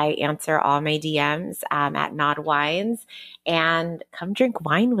anytime. I answer all my DMs at Nod Wines, and come drink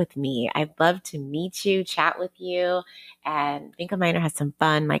wine with me. I'd love to meet you, chat with you. And Vinca Minor has some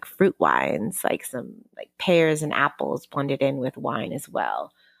fun fruit wines, some pears and apples blended in with wine as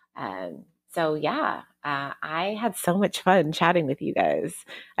well. So yeah, I had so much fun chatting with you guys.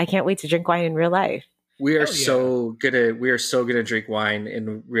 I can't wait to drink wine in real life. We are so good at drink wine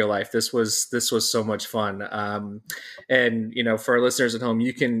in real life. This was so much fun. And for our listeners at home,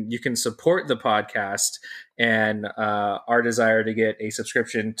 you can support the podcast and our desire to get a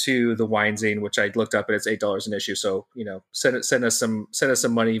subscription to the Wine Zine, which I looked up, and it's $8 an issue. So send us some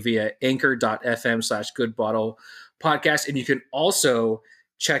money via anchor.fm/goodbottle podcast. And you can also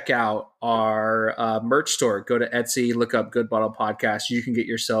check out our merch store. Go to Etsy, look up Good Bottle Podcast. You can get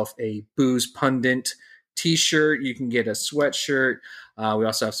yourself a Booze Pundit t-shirt. You can get a sweatshirt. We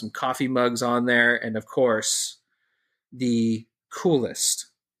also have some coffee mugs on there. And of course, the coolest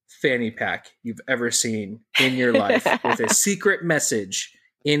fanny pack you've ever seen in your life with a secret message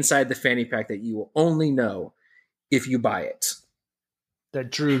inside the fanny pack that you will only know if you buy it. That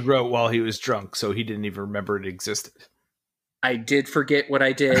Drew wrote while he was drunk, so he didn't even remember it existed. I did forget what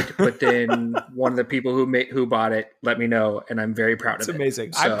I did, but then one of the people who bought it let me know, and I'm very proud of it. It's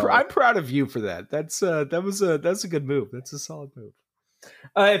amazing. So, I'm proud of you for that. That's a good move. That's a solid move.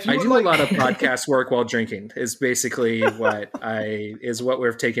 If you I do a lot of podcast work while drinking is basically what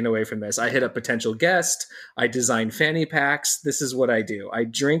we're taking away from this. I hit up potential guests. I design fanny packs. This is what I do. I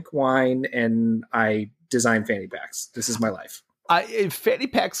drink wine and I design fanny packs. This is my life. If fanny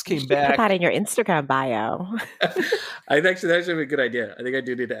packs came back, put that in your Instagram bio. I think that's actually a good idea. I think I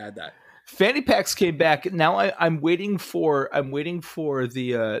do need to add that. Fanny packs came back. Now I'm waiting for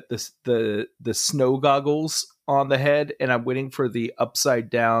the snow goggles on the head, and I'm waiting for the upside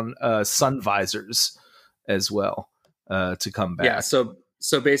down sun visors as well to come back. Yeah. So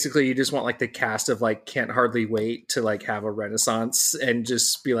basically, you just want like the cast of like Can't Hardly Wait to like have a renaissance and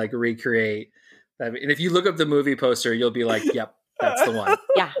just be like recreate. And if you look up the movie poster, you'll be like, "Yep, that's the one."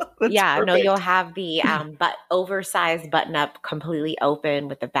 Yeah. Yeah. perfect. No, you'll have the oversized button up completely open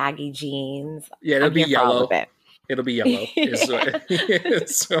with the baggy jeans. Yeah, it'll be yellow. It'll be yellow. Yeah. Is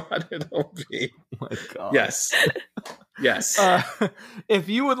what it'll be. Oh my God. Yes. Yes. If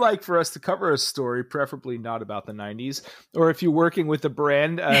you would like for us to cover a story, preferably not about the 90s, or if you're working with a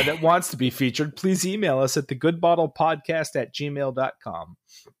brand that wants to be featured, please email us at thegoodbottlepodcast@gmail.com.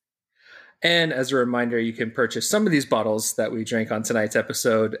 And as a reminder, you can purchase some of these bottles that we drank on tonight's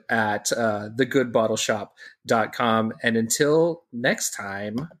episode at thegoodbottleshop.com. And until next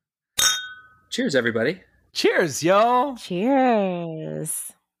time, cheers, everybody. Cheers, y'all.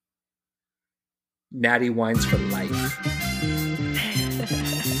 Cheers. Natty Wines for life.